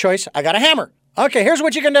right, a choice, I got a hammer. Okay, here's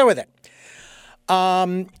what you can do with it.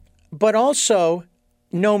 But also,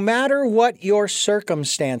 no matter what your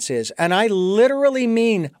circumstance is, and I literally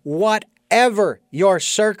mean whatever your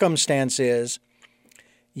circumstance is,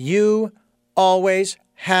 you always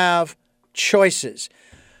have choices.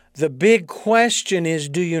 The big question is,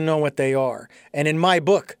 do you know what they are? And in my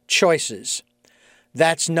book, Choices,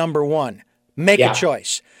 that's number one. Make a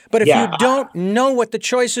choice. But if you don't know what the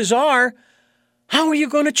choices are, how are you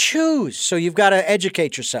going to choose? So you've got to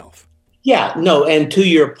educate yourself. Yeah, no, and to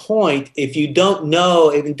your point, if you don't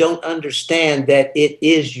know and don't understand that it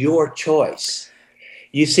is your choice.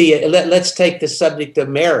 You see, let's take the subject of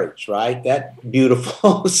marriage, right? That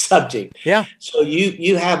beautiful subject. Yeah. So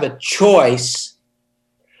you have a choice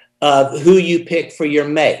of who you pick for your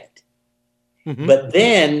mate. Mm-hmm. But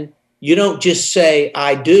then you don't just say,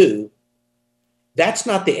 I do. That's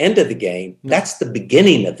not the end of the game. No. That's the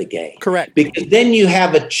beginning of the game. Correct. Because then you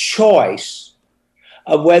have a choice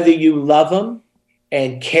of whether you love them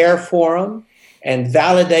and care for them and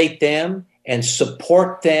validate them and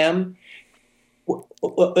support them.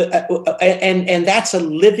 And that's a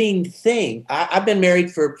living thing. I've been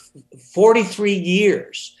married for 43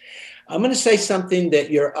 years. I'm going to say something that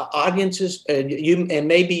your audiences and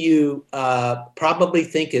maybe you probably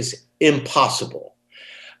think is impossible.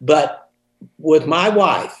 But with my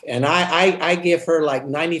wife, and I give her like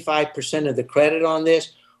 95% of the credit on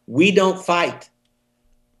this, we don't fight.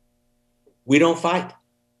 We don't fight.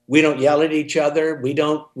 We don't yell at each other. We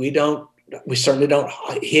certainly don't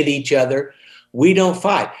hit each other. We don't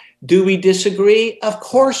fight. Do we disagree? Of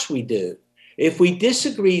course we do. If we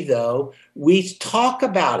disagree, though, we talk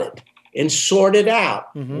about it and sort it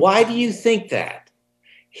out. Mm-hmm. Why do you think that?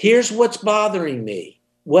 Here's what's bothering me,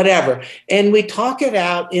 whatever. And we talk it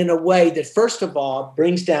out in a way that, first of all,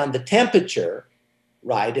 brings down the temperature,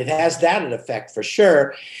 right? It has that effect for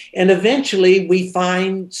sure. And eventually we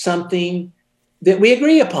find something that we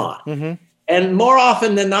agree upon. Mm-hmm. And more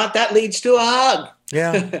often than not, that leads to a hug.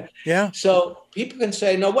 Yeah, yeah. So people can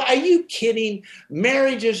say, no, are you kidding?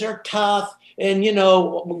 Marriages are tough. And,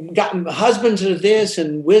 husbands are this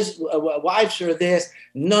and wives are this.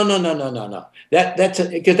 No.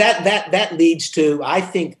 Because that leads to, I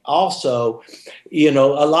think, also, a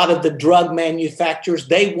lot of the drug manufacturers,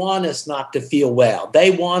 they want us not to feel well.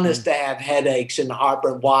 They want us to have headaches and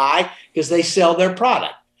heartburn. Why? Because they sell their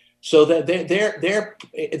product. So that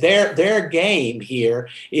their game here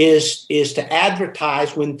is to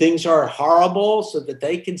advertise when things are horrible so that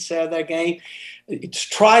they can sell their game.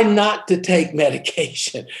 Try not to take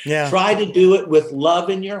medication. Yeah. Try to do it with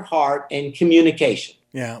love in your heart and communication.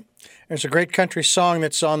 Yeah. There's a great country song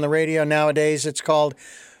that's on the radio nowadays. It's called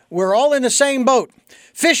We're all in the same boat,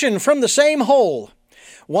 fishing from the same hole,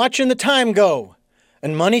 watching the time go,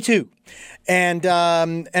 and money too. And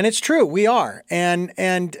it's true, we are. And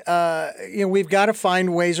we've got to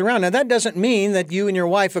find ways around. Now, that doesn't mean that you and your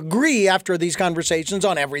wife agree after these conversations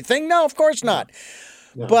on everything. No, of course not.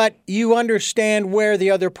 No. But you understand where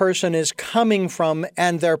the other person is coming from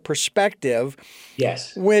and their perspective.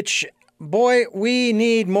 Yes. Which, boy, we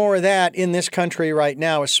need more of that in this country right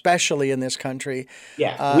now, especially in this country.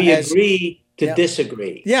 Yeah, we agree to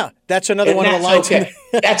disagree. Yeah, that's another one of the lines. Okay.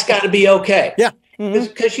 That's got to be okay. Yeah.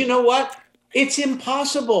 Because you know what? It's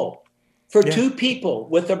impossible for two people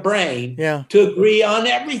with a brain to agree on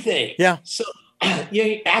everything. Yeah. So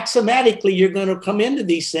axiomatically, you're going to come into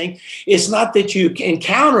these things. It's not that you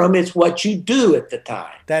encounter them, it's what you do at the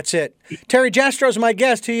time. That's it. Terry Jastrow is my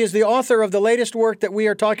guest. He is the author of the latest work that we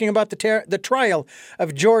are talking about, the trial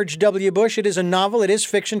of George W. Bush. It is a novel. It is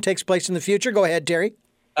fiction, takes place in the future. Go ahead, Terry.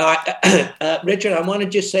 Richard, I want to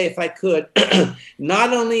just say, if I could,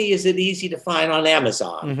 not only is it easy to find on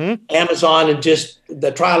Amazon, Amazon and just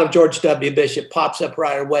the trial of George W. Bush, it pops up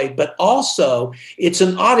right away, but also it's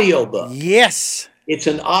an audiobook. Yes. It's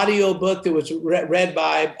an audiobook that was read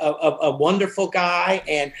by a wonderful guy.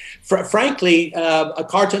 And frankly, a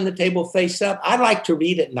Cards on the Table Face Up, I like to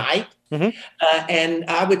read at night. And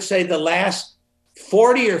I would say the last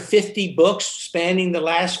 40 or 50 books spanning the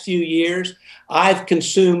last few years, I've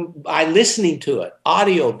consumed by listening to it,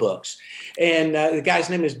 audiobooks. And the guy's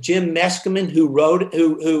name is Jim Meskimen, who read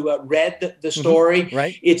the story.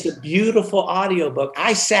 Right. It's a beautiful audiobook.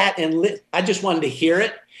 I sat and I just wanted to hear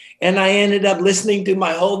it. And I ended up listening to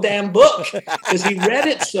my whole damn book because he read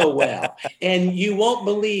it so well. And you won't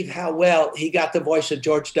believe how well he got the voice of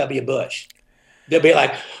George W. Bush. They'll be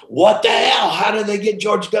like, what the hell? How did they get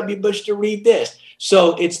George W. Bush to read this?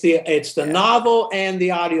 So it's the novel and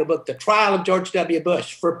the audiobook, The Trial of George W.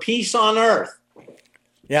 Bush, For Peace on Earth.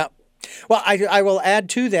 Yeah. Well, I will add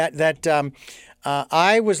to that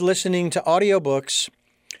I was listening to audiobooks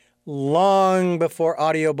long before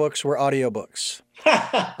audiobooks were audiobooks.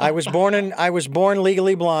 I was born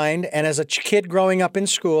legally blind, and as a kid growing up in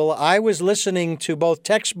school, I was listening to both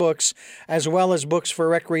textbooks as well as books for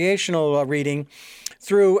recreational reading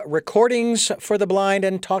through recordings for the blind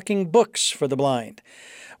and talking books for the blind,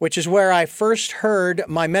 which is where I first heard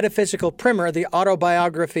my metaphysical primer, The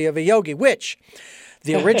Autobiography of a Yogi, which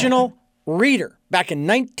the original reader back in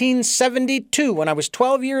 1972, when I was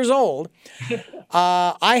 12 years old,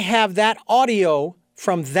 I have that audio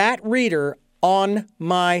from that reader on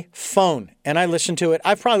my phone, and I listened to it.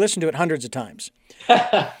 I've probably listened to it hundreds of times.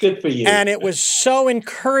 Good for you. And it was so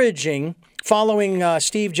encouraging following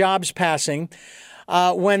Steve Jobs' passing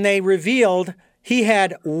when they revealed he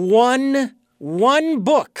had one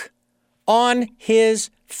book on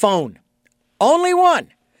his phone. Only one.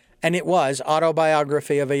 And it was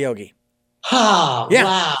Autobiography of a Yogi. Oh, yeah,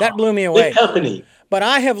 wow. That blew me away. Good company. But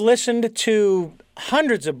I have listened to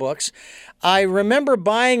hundreds of books. I remember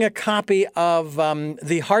buying a copy of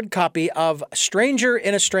the hard copy of Stranger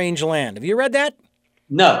in a Strange Land. Have you read that?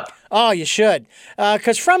 No. Oh, you should.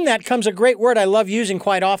 Because from that comes a great word I love using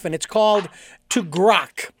quite often. It's called to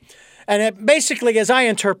grok. And it basically, as I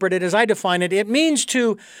interpret it, as I define it, it means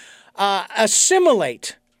to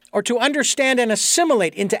assimilate or to understand and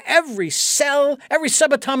assimilate into every cell, every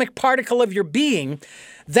subatomic particle of your being,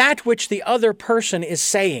 that which the other person is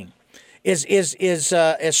saying. Is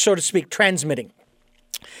so to speak, transmitting.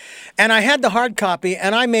 And I had the hard copy,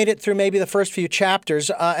 and I made it through maybe the first few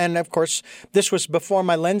chapters. And, of course, this was before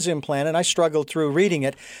my lens implant, and I struggled through reading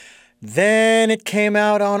it. Then it came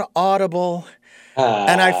out on Audible,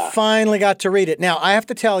 and I finally got to read it. Now, I have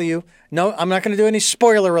to tell you, no, I'm not going to do any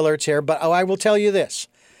spoiler alerts here, but I will tell you this.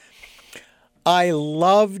 I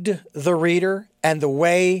loved the reader and the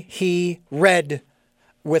way he read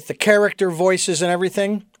with the character voices and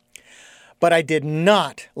everything. But I did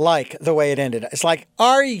not like the way it ended. It's like,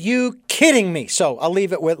 are you kidding me? So I'll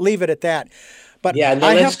leave it at that. But yeah, no,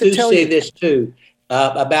 I let's have to tell say you this too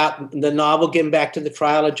about the novel. Getting back to the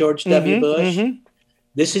trial of George W. Bush,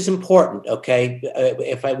 this is important. Okay,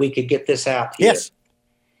 if we could get this out here. Yes.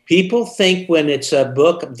 People think when it's a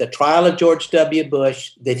book, The Trial of George W.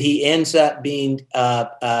 Bush, that he ends up being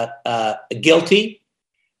guilty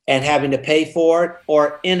and having to pay for it,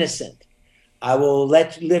 or innocent. I will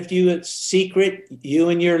lift you a secret, you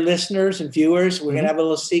and your listeners and viewers. We're going to have a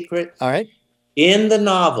little secret. All right. In the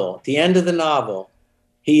novel, at the end of the novel,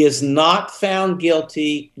 he is not found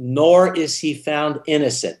guilty, nor is he found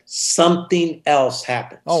innocent. Something else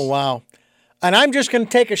happens. Oh, wow. And I'm just going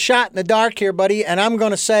to take a shot in the dark here, buddy, and I'm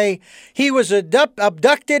going to say he was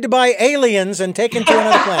abducted by aliens and taken to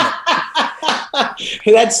another planet.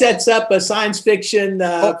 That sets up a science fiction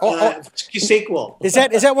sequel. Is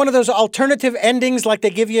that one of those alternative endings like they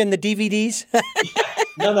give you in the DVDs?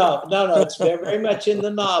 No. It's very much in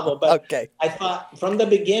the novel. But okay. I thought from the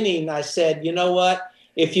beginning, I said, you know what?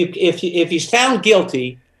 If he's found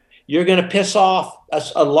guilty, you're going to piss off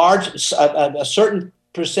a certain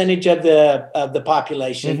percentage of the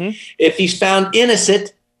population. Mm-hmm. If he's found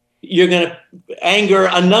innocent, you're going to anger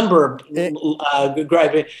a number.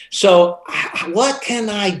 So what can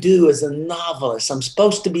I do as a novelist? I'm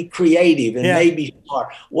supposed to be creative and maybe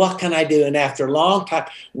smart. What can I do? And after a long time,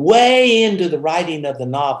 way into the writing of the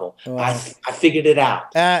novel, I figured it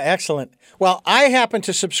out. Excellent. Well, I happen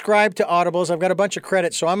to subscribe to Audibles. I've got a bunch of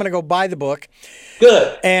credits, so I'm going to go buy the book.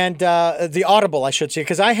 Good. And the Audible, I should say,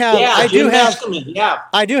 because I do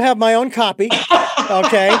have my own copy.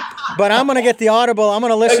 Okay, but I'm going to get the Audible. I'm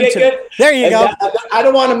going to listen to. Good. There you go. I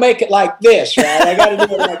don't want to make it like this, right? I got to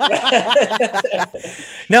do it like that.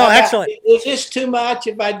 No, excellent. Is this too much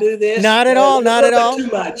if I do this? Not at all. Not at all. Too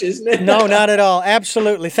much, isn't it? No, not at all.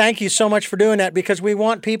 Absolutely. Thank you so much for doing that, because we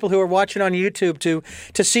want people who are watching on YouTube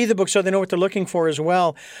to see the book so they know what they're looking for as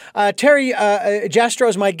well. Terry Jastrow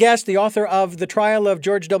is my guest, the author of The Trial of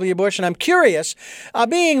George W. Bush, and I'm curious,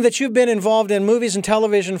 being that you've been involved in movies and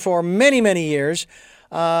television for many, many years.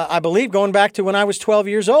 I believe going back to when I was 12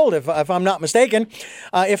 years old, if I'm not mistaken,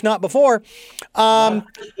 if not before. Go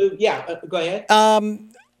ahead.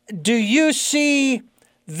 Do you see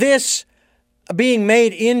this being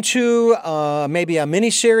made into maybe a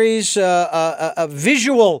miniseries, a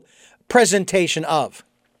visual presentation of?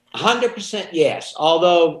 100% yes.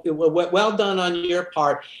 Although, well done on your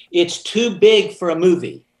part. It's too big for a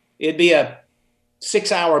movie. It'd be a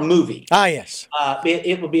 6-hour movie. Yes.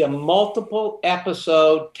 It would be a multiple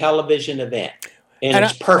episode television event. And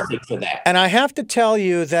it's perfect for that. And I have to tell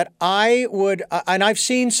you that I would, and I've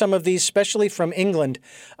seen some of these, especially from England,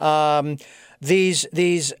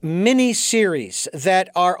 these mini series that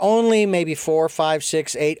are only maybe 4, 5,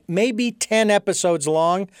 6, 8, maybe 10 episodes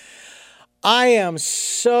long. I am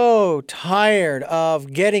so tired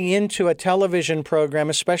of getting into a television program,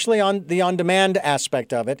 especially on the on-demand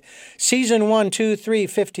aspect of it. Season 1, 2, 3,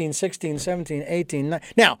 15, 16, 17, 18, 19.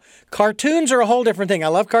 Now, cartoons are a whole different thing. I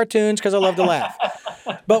love cartoons because I love to laugh.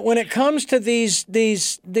 But when it comes to these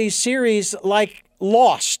series like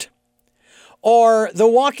Lost or The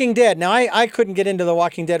Walking Dead. Now, I couldn't get into The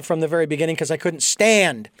Walking Dead from the very beginning because I couldn't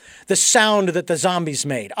stand the sound that the zombies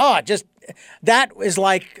made. That is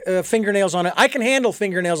like fingernails on I can handle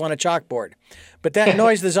fingernails on a chalkboard, but that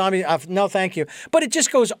noise, the zombie, no, thank you. But it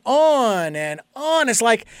just goes on and on. It's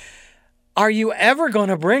like, are you ever going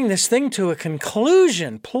to bring this thing to a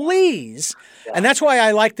conclusion, please? Yeah. And that's why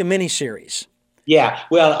I like the miniseries. Yeah,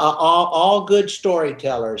 well, all good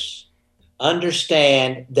storytellers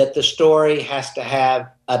understand that the story has to have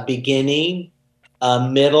a beginning, a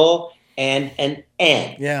middle, and an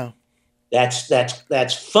end. Yeah.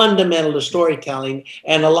 That's fundamental to storytelling,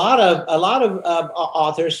 and a lot of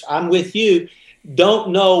authors, I'm with you,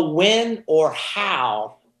 don't know when or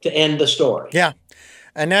how to end the story. Yeah,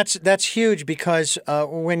 and that's huge because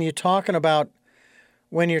when you're talking about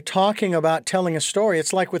telling a story,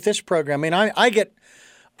 it's like with this program. I mean, I get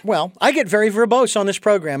very verbose on this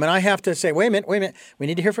program, and I have to say, wait a minute, we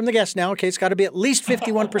need to hear from the guest now. Okay, it's got to be at least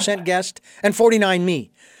 51% guest and 49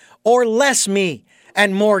 me, or less me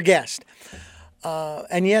and more guest.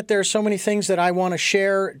 And yet there are so many things that I want to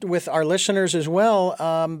share with our listeners as well.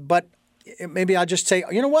 But maybe I'll just say,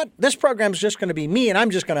 you know what? This program is just going to be me, and I'm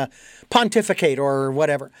just going to pontificate or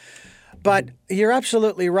whatever. But you're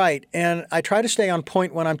absolutely right. And I try to stay on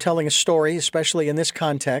point when I'm telling a story, especially in this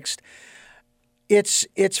context. It's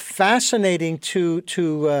fascinating to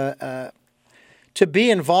be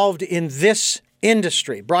involved in this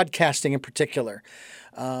industry, broadcasting in particular.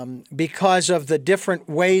 Because of the different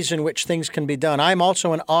ways in which things can be done. I'm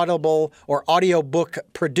also an Audible or audiobook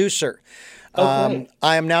producer. I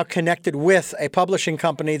am now connected with a publishing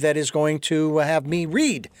company that is going to have me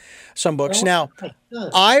read some books. Now,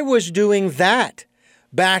 I was doing that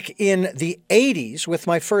back in the 80s with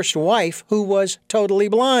my first wife, who was totally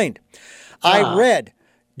blind. I read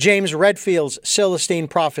James Redfield's Celestine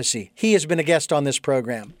Prophecy. He has been a guest on this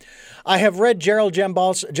program. I have read Gerald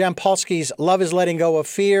Jampolsky's Love is Letting Go of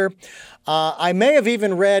Fear. I may have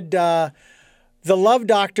even read The Love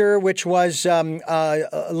Doctor, which was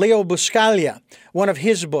Leo Buscaglia, one of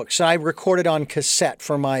his books. I recorded on cassette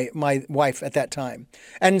for my wife at that time,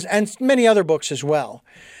 and many other books as well.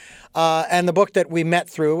 And the book that we met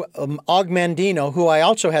through, Og Mandino, who I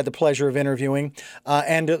also had the pleasure of interviewing,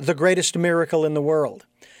 and The Greatest Miracle in the World.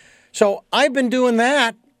 So I've been doing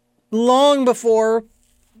that long before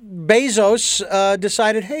Bezos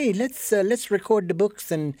decided, hey, let's record the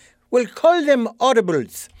books and we'll call them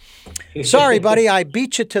Audibles. Sorry, buddy, I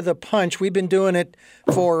beat you to the punch. We've been doing it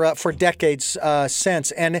for decades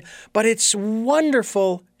since, but it's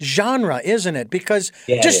wonderful genre, isn't it? Because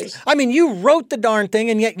Yeah, it is. I mean, you wrote the darn thing,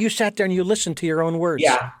 and yet you sat there and you listened to your own words.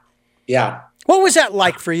 Yeah. What was that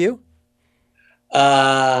like for you?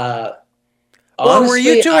 Honestly, Or were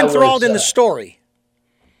you too I enthralled was, in the story?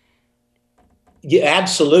 Yeah,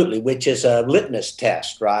 absolutely, which is a litmus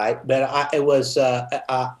test, right? But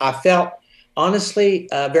I felt honestly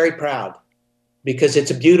very proud because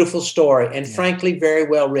it's a beautiful story and frankly very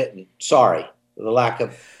well written. Sorry, the lack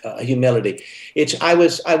of humility. I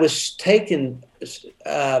was taken.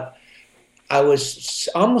 I was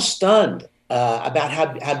almost stunned about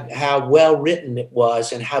how well written it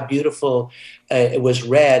was and how beautiful it was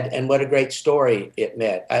read and what a great story it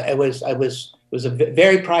meant. It was a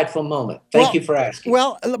very prideful moment. Thank you for asking.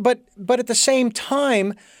 Well, but at the same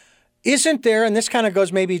time, isn't there, and this kind of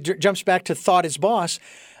goes maybe jumps back to Thought is Boss,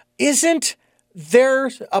 isn't there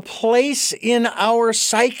a place in our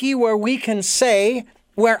psyche where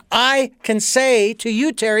I can say to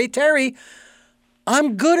you, Terry,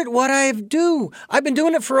 I'm good at what I do. I've been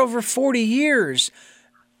doing it for over 40 years.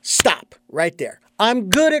 Stop right there. I'm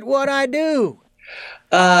good at what I do.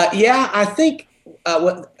 Yeah, I think,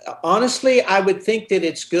 honestly, I would think that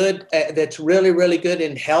it's good, that's really, really good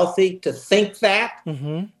and healthy to think that.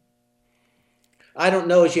 Mm-hmm. I don't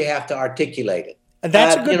know as you have to articulate it. And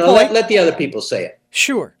that's a good point. Let the other people say it.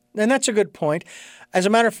 Sure. And that's a good point. As a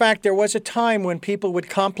matter of fact, there was a time when people would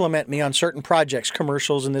compliment me on certain projects,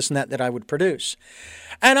 commercials and this and that I would produce.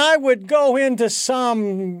 And I would go into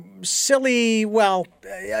some silly,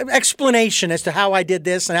 explanation as to how I did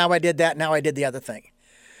this and how I did that and how I did the other thing.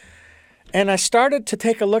 And I started to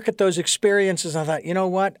take a look at those experiences. And I thought, you know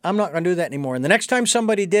what? I'm not going to do that anymore. And the next time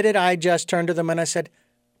somebody did it, I just turned to them and I said,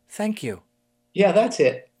 thank you. Yeah, that's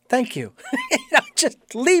it. Thank you.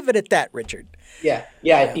 Just leave it at that, Richard. Yeah.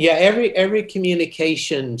 Every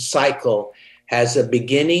communication cycle has a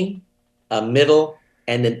beginning, a middle,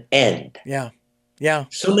 and an end. Yeah.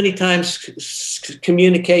 So many times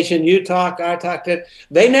communication, you talk, I talk,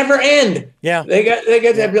 they never end. Yeah. They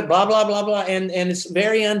get blah, blah, blah, blah. And it's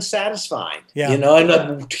very unsatisfying, Yeah. and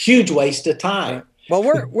a huge waste of time. Well,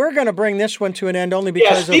 we're going to bring this one to an end only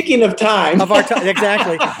because speaking of time. Of our time.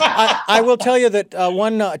 Exactly. I will tell you that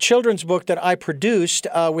one children's book that I produced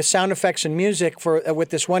with sound effects and music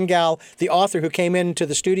with this one gal, the author who came into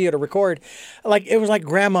the studio to record, it was like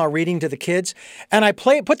grandma reading to the kids. And I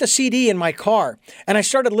put the CD in my car and I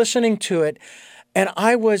started listening to it, and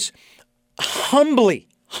I was humbly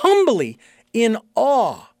in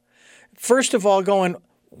awe. First of all, going,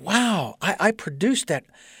 wow, I produced that.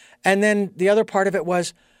 And then the other part of it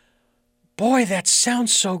was, boy, that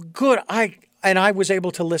sounds so good. I was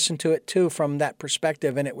able to listen to it too from that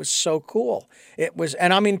perspective, and it was so cool. It was,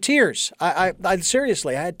 and I'm in tears. I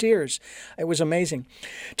seriously, I had tears. It was amazing.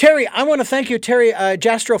 Terry, I want to thank you, Terry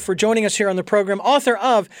Jastrow, for joining us here on the program, author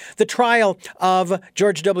of The Trial of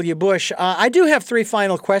George W. Bush. I do have 3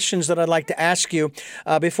 final questions that I'd like to ask you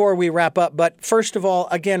before we wrap up. But first of all,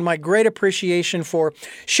 again, my great appreciation for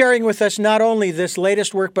sharing with us not only this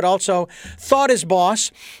latest work, but also Thought is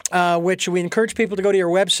Boss, which we encourage people to go to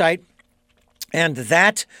your website. And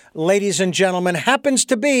that, ladies and gentlemen, happens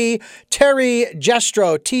to be Terry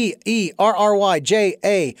Jastrow,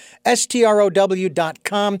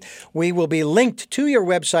 TerryJastrow.com. We will be linked to your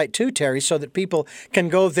website too, Terry, so that people can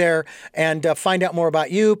go there and find out more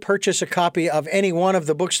about you, purchase a copy of any one of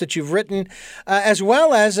the books that you've written, as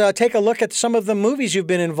well as take a look at some of the movies you've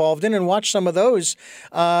been involved in and watch some of those.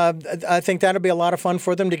 I think that'll be a lot of fun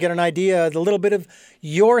for them to get an idea, a little bit of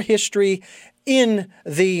your history in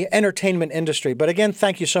the entertainment industry. But again,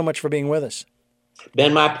 thank you so much for being with us.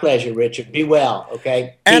 Been my pleasure, Richard. Be well, okay?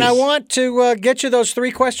 Peace. And I want to get you those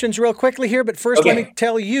 3 questions real quickly here. But first, Let me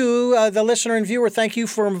tell you, the listener and viewer, thank you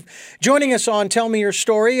for joining us on Tell Me Your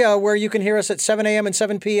Story, where you can hear us at 7 a.m. and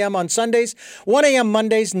 7 p.m. on Sundays, 1 a.m.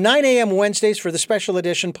 Mondays, 9 a.m. Wednesdays for the special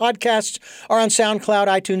edition. Podcasts are on SoundCloud,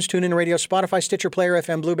 iTunes, TuneIn Radio, Spotify, Stitcher, Player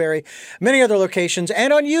FM, Blueberry, many other locations,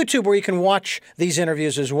 and on YouTube where you can watch these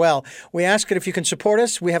interviews as well. We ask that if you can support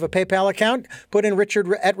us, we have a PayPal account. Put in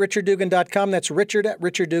Richard at richarddugan.com. That's Richard at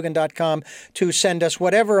richarddugan.com to send us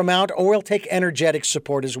whatever amount, or we'll take energetic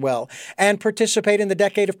support as well. And participate in the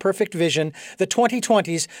Decade of Perfect Vision, the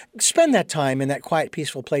 2020s. Spend that time in that quiet,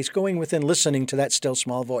 peaceful place, going within, listening to that still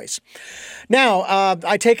small voice. Now,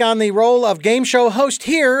 I take on the role of game show host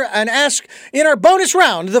here and ask in our bonus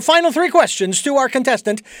round the final 3 questions to our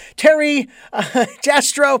contestant, Terry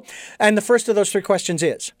Jastrow. And the first of those 3 questions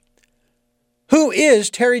is, Who is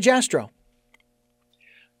Terry Jastrow?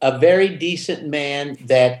 A very decent man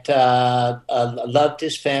that loved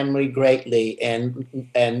his family greatly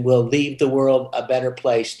and will leave the world a better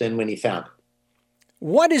place than when he found it.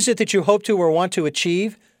 What is it that you hope to or want to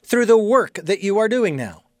achieve through the work that you are doing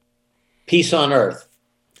now? Peace on earth.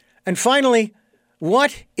 And finally,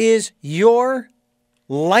 what is your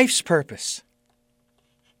life's purpose?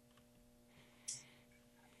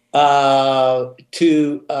 To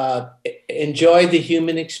enjoy the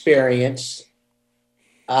human experience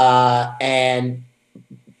and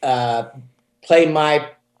play my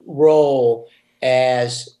role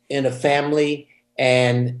as in a family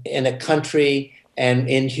and in a country and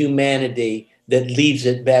in humanity that leaves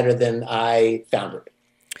it better than I found it.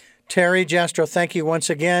 Terry Jastrow, thank you once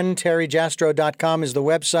again. TerryJastrow.com is the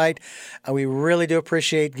website. We really do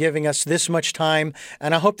appreciate giving us this much time,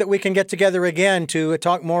 and I hope that we can get together again to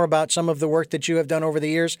talk more about some of the work that you have done over the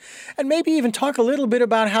years, and maybe even talk a little bit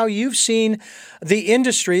about how you've seen the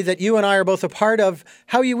industry that you and I are both a part of,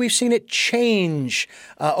 how we've seen it change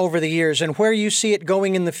over the years, and where you see it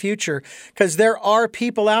going in the future, because there are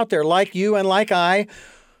people out there like you and like I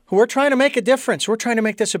we're trying to make a difference. We're trying to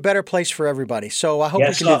make this a better place for everybody. So I hope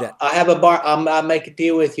we can do that. I have a bar. I'll make a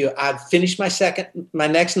deal with you. I've finished my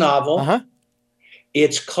next novel. Uh-huh.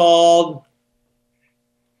 It's called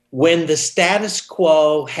When the Status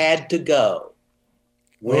Quo Had to Go.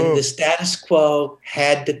 When the status quo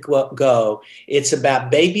had to go. It's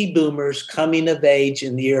about baby boomers coming of age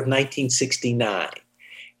in the year of 1969.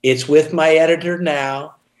 It's with my editor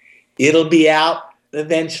now. It'll be out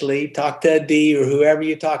eventually. Talk to Dee or whoever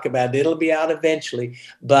you talk about. It'll be out eventually.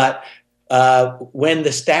 But when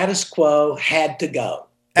the status quo had to go.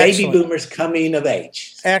 Excellent. Baby boomers coming of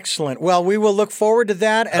age. Excellent. Well, we will look forward to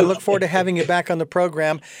that and look forward to having you back on the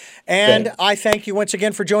program. And Good. I thank you once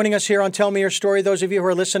again for joining us here on Tell Me Your Story, those of you who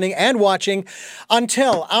are listening and watching.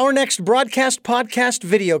 Until our next broadcast, podcast,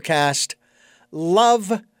 videocast,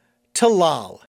 love to Lal.